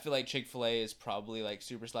 I feel like Chick-fil-A is probably like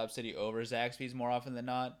super slab city over Zaxby's more often than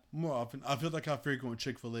not. More often. I feel like I frequent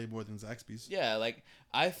Chick-fil-A more than Zaxby's. Yeah, like,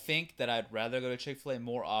 I think that I'd rather go to Chick-fil-A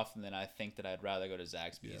more often than I think that I'd rather go to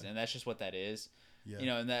Zaxby's. Yeah. And that's just what that is. Yeah. You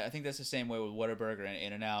know, and I think that's the same way with Whataburger and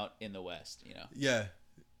In-N-Out in the West, you know. Yeah.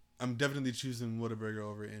 I'm definitely choosing Whataburger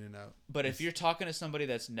over In-N-Out. But if you're talking to somebody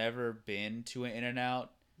that's never been to an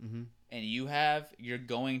In-N-Out, and you're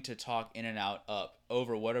going to talk In-N-Out up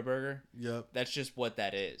over Whataburger. Yep. That's just what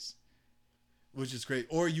that is. Which is great.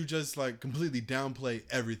 Or you just like completely downplay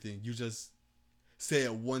everything. You just say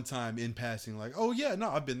it one time in passing, like, oh yeah, no,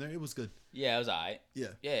 I've been there. It was good. Yeah, it was alright. Yeah.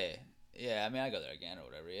 Yeah, I mean, I go there again or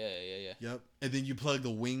whatever. Yeah. Yep. And then you plug the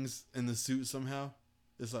wings in the suit somehow.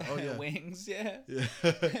 It's like, oh yeah, Wings, yeah. yeah.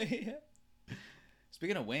 Yeah.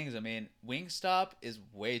 Speaking of wings, I mean, Wingstop is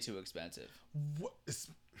way too expensive. What?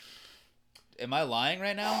 Am I lying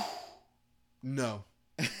right now? No.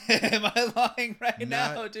 Am I lying right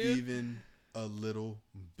Not now, dude? even a little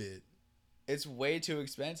bit. It's way too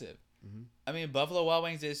expensive. Mm-hmm. I mean, Buffalo Wild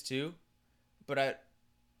Wings is too, but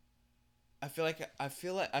I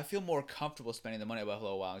feel more comfortable spending the money at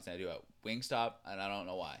Buffalo Wild Wings than I do at Wingstop, and I don't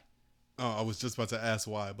know why. Oh, I was just about to ask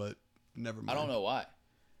why, but never mind. I don't know why.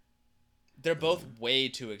 They're both way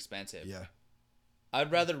too expensive. Yeah.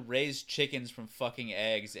 I'd rather raise chickens from fucking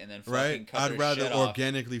eggs and then fucking Right? cut I'd their rather shit off.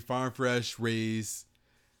 organically farm fresh raise,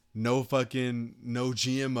 no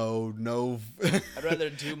GMO, no I'd rather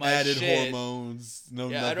do my added shit. hormones. No,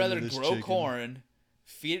 Yeah, nothing I'd rather to this grow chicken. corn,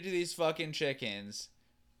 feed it to these fucking chickens.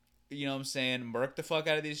 You know what I'm saying? Murk the fuck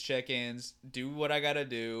out of these chickens. Do what I gotta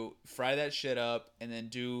do. Fry that shit up, and then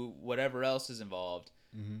do whatever else is involved.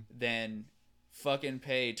 Mm-hmm. Then fucking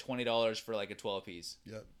pay $20 for like a 12 piece.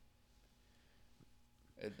 Yep.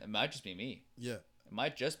 It might just be me. Yeah. It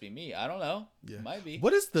might just be me. I don't know. Yeah. It might be.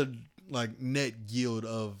 What is the like net yield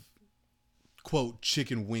of quote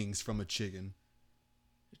chicken wings from a chicken?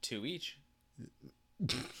 2 each.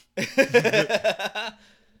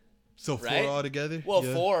 So 4 Right? altogether? Well,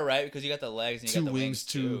 Yeah. 4, right? Because you got the legs and you 2 got the wings,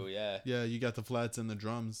 two. too. Yeah. Yeah, you got the flats and the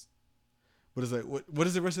drums. But it's like, what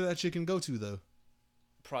does the rest of that chicken go to though?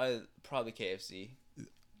 Probably KFC.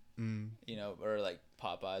 You know, or like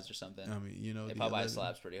Popeyes or something. I mean, you know, Hey, the Popeyes 11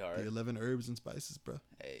 slaps pretty hard. The 11 herbs and spices, bro.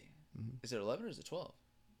 Hey, is it 11 or is it 12?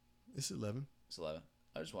 It's 11. It's 11.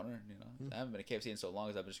 I was just wondering, you know. I haven't been to KFC in so long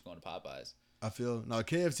as I've been just going to Popeyes. I feel no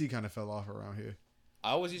KFC kind of fell off around here.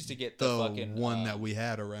 I always used to get the The fucking one that we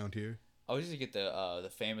had around here. I always used to get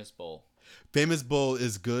the famous bowl. Famous Bowl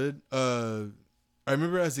is good. I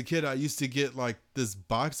remember as a kid I used to get like this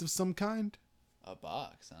box of some kind. A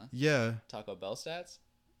box, huh? Yeah, Taco Bell stats?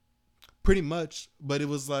 pretty much. But it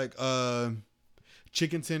was like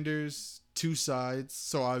chicken tenders, 2 sides.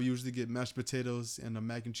 So I usually get mashed potatoes and a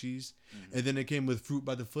mac and cheese, and then it came with fruit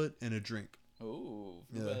by the foot and a drink. Ooh,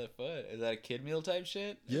 Yeah. fruit by the foot. Is that a kid meal type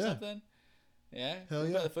shit? Or Yeah. something? Yeah. Hell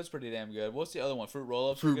Fruit yeah. by the foot's pretty damn good. What's the other one? Fruit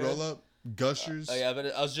roll ups. Fruit roll up, Gushers. Oh yeah, but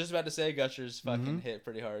I was just about to say Gushers fucking hit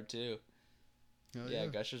pretty hard too. Hell Yeah, yeah.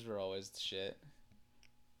 Gushers were always the shit.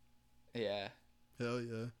 Yeah. Hell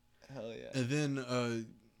yeah. Hell yeah. And then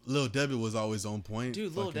Lil Debbie was always on point.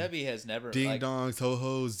 Dude, Lil Fucking Debbie has never Ding like dongs, ho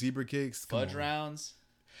hos, zebra cakes. Come fudge on. rounds.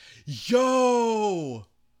 Yo,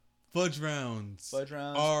 fudge rounds. Fudge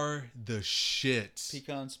rounds. Are the shit.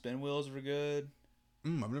 Pecan spin wheels were good.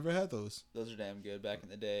 I've never had those. Those are damn good back in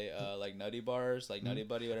the day. Like Nutty Bars, like Nutty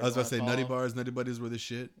Buddy, whatever. I was about you to say wanna Nutty call 'em. Bars, Nutty Buddies were the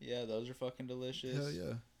shit. Yeah, those are fucking delicious. Hell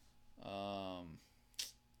yeah.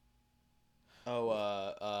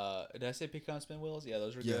 Did I say pecan spin wheels? Yeah,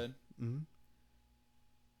 those were Yeah. good. Mm-hmm.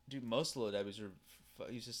 Dude, most Lil Debbie's were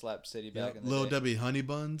used to slap City Yeah. back in the Lil day. Debbie honey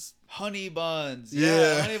buns. Honey buns.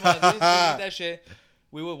 Yeah. Yeah, honey buns. We used to eat that shit.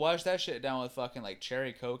 We would wash that shit down with fucking like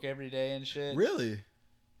cherry Coke every day and shit. Really?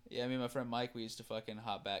 Yeah, me and my friend Mike, we used to fucking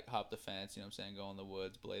hop the fence, you know what I'm saying, go in the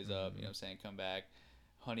woods, blaze up, you know what I'm saying, come back,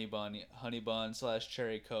 honey bun /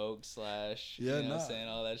 cherry Coke / Yeah, you know what nah. I'm saying,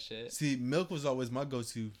 all that shit. See, milk was always my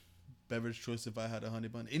go-to beverage choice if I had a honey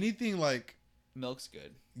bun. Anything like, Milk's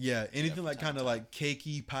good. yeah, anything from like time kind to of time. like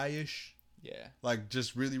cakey, pie-ish, Yeah. like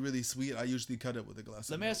just really, really sweet. I usually cut it with a glass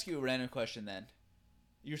Let of me milk. ask you a random question then.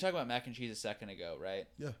 You were talking about mac and cheese a second ago, right?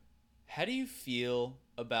 Yeah. How do you feel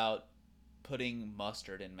about putting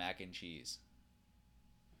mustard in mac and cheese?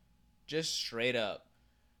 Just straight up.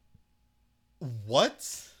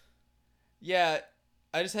 What? Yeah,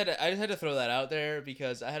 I just had to throw that out there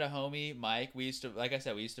because I had a homie, Mike. We used to, like I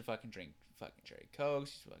said, we used to fucking drink fucking cherry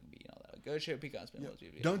Cokes. Used to fucking be all that good shit. Pecan spin wheels.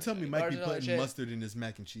 Don't tell me Mike be Bars and all that putting shit. mustard in his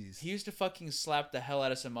mac and cheese. He used to fucking slap the hell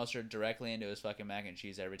out of some mustard directly into his fucking mac and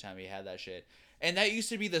cheese every time he had that shit. And that used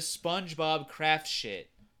to be the SpongeBob Kraft shit.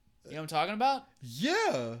 You know what I'm talking about?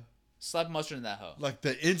 Yeah. Slap mustard in that hoe. Like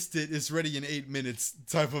the instant it's ready in 8 minutes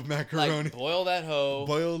type of macaroni. Like boil that hoe.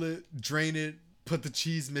 Boil it, drain it, put the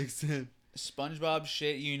cheese mix in. SpongeBob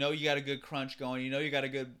shit. You know you got a good crunch going. You know you got a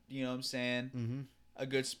good, you know what I'm saying? Mm-hmm. A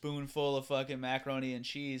good spoonful of fucking macaroni and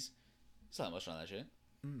cheese. Slap mustard on that shit.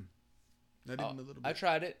 Not even a little bit. I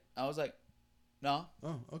tried it. I was like, no.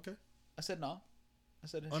 Oh, okay. I said no. I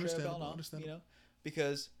said straight up Understandable, hell no. understandable. You know,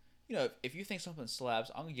 because you know if you think something slaps,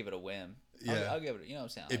 I'm gonna give it a whim. Yeah. I'll give it. You know what I'm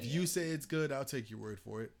saying? If you say it's good, I'll take your word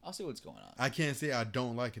for it. I'll see what's going on. I can't say I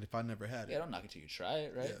don't like it if I never had it. Yeah, don't knock it till you try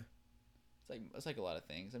it, right? Yeah. It's like a lot of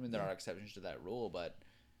things. I mean, there are exceptions to that rule, but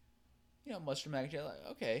you know, mustard mac and cheese.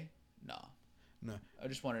 Like, okay, no. No. I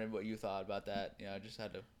just wondering what you thought about that. You know, I just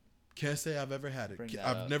had to Can't say I've ever had it. Bring that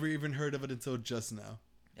I've up. never even heard of it until just now.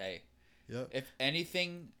 Hey, Yep. if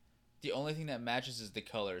anything, the only thing that matches is the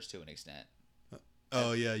colors to an extent.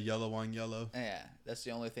 Oh yeah, yellow on yellow. Yeah, that's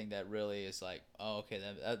the only thing that really is like, oh, okay,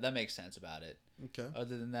 that makes sense about it. Okay.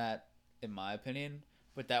 Other than that, in my opinion,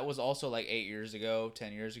 but that was also like 8 years ago,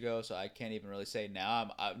 10 years ago, so I can't even really say now.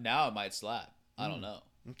 Now it might slap. I don't know.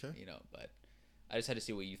 Okay. You know, but I just had to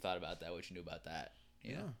see what you thought about that, what you knew about that.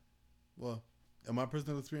 You know? Well, in my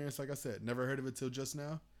personal experience, like I said, never heard of it till just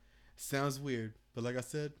now. Sounds weird, but like I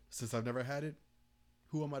said, since I've never had it,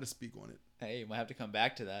 who am I to speak on it? Hey, you might have to come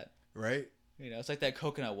back to that. Right? You know, it's like that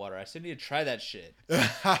coconut water. I still need to try that shit.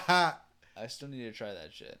 Yeah, I still need to try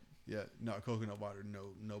that shit. no coconut water,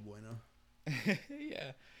 no bueno.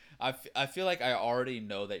 Yeah. I feel like I already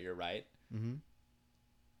know that you're right. Mm-hmm.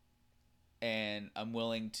 And I'm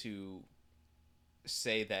willing to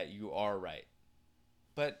say that you are right.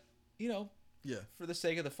 But, you know, Yeah, for the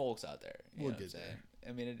sake of the folks out there, you We'll know what I'm get saying? there.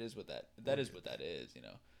 I mean, it is what that We'll is get what that is, you know.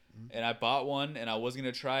 Mm-hmm. And I bought one, and I was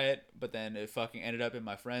going to try it, but then it fucking ended up in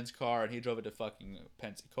my friend's car, and he drove it to fucking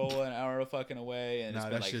Pensacola, an hour fucking away. And nah, it's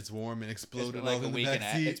been that like, shit's warm and it's exploded been like all a in the week and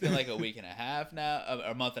backseat. it's been like a week and a half now,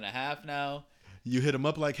 or a month and a half now. You hit him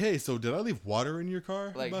up like, hey, so did I leave water in your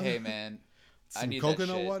car? Like, hey, man, I some need coconut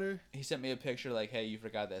that shit. water. He sent me a picture like, hey, you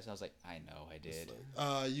forgot this. I was like, I know I did.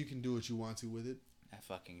 You can do what you want to with it. I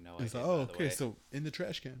fucking know It's I like, did, oh, by the okay, way. so in the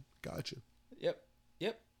trash can. Gotcha. Yep.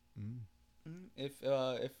 Mm.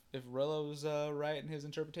 If Rillo's right in his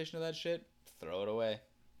interpretation of that shit, throw it away.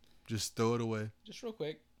 Just throw it away. Just real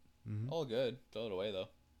quick. Mm-hmm. All good. Throw it away though.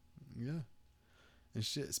 Yeah. And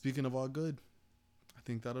shit, speaking of all good, I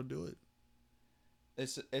think that'll do it.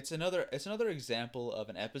 It's another example of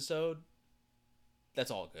an episode that's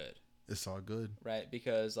all good, It's all good. right?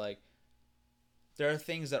 Because like there are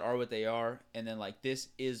things that are what they are, and then like this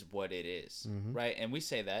is what it is, Mhm. right? And we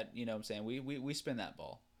say that, you know what I'm saying? We spin that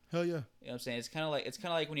ball. Hell yeah. You know what I'm saying? It's kind of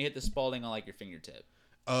like when you hit the Spalding on like your fingertip.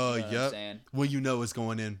 Oh, You know what I'm yep. saying? When you know it's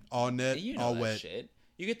going in. All net, And you know all that wet. shit.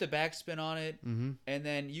 You get the backspin on it, Mm-hmm. and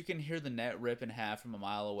then you can hear the net rip in half from a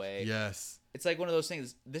mile away. Yes. It's like one of those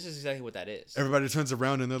things. This is exactly what that is. Everybody turns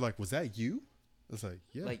around and they're like, was that you? It's like,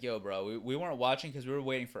 yeah. Like, yo, bro, we weren't watching because we were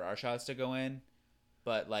waiting for our shots to go in.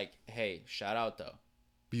 But, like, hey, shout out, though.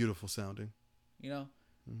 Beautiful sounding. You know?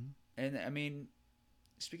 Mhm. And, I mean,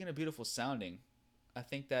 speaking of beautiful sounding, I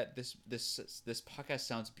think that this podcast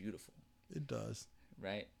sounds beautiful, It does.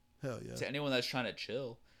 right? Hell yeah. To anyone that's trying to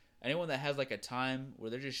chill, anyone that has, like, a time where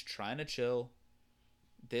they're just trying to chill,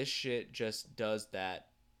 this shit just does that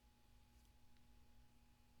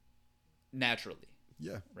naturally,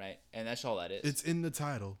 Yeah. right? And that's all that is. It's in the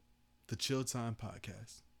title, the Chill Time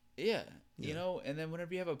Podcast. Yeah, Yeah. you know, and then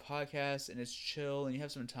whenever you have a podcast and it's chill and you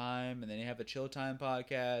have some time, and then you have a chill time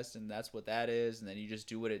podcast, and that's what that is, and then you just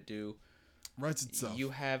do what it do. Writes itself. You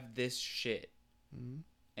have this shit, Mhm.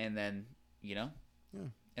 and then you know, Yeah.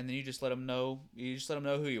 and then you just let them know. You just let them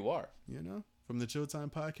know who you are. You know? From the Chill Time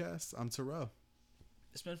Podcast, I'm Terrell.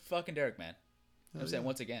 It's been fucking Derek, man. Hell I'm saying yeah.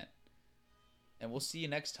 once again, and we'll see you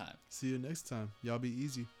next time. See you next time. Y'all be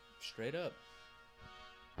easy. Straight up.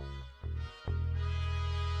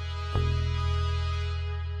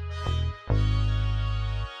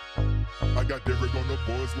 I got Derek on the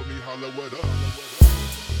boards with me, holla what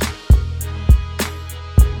up.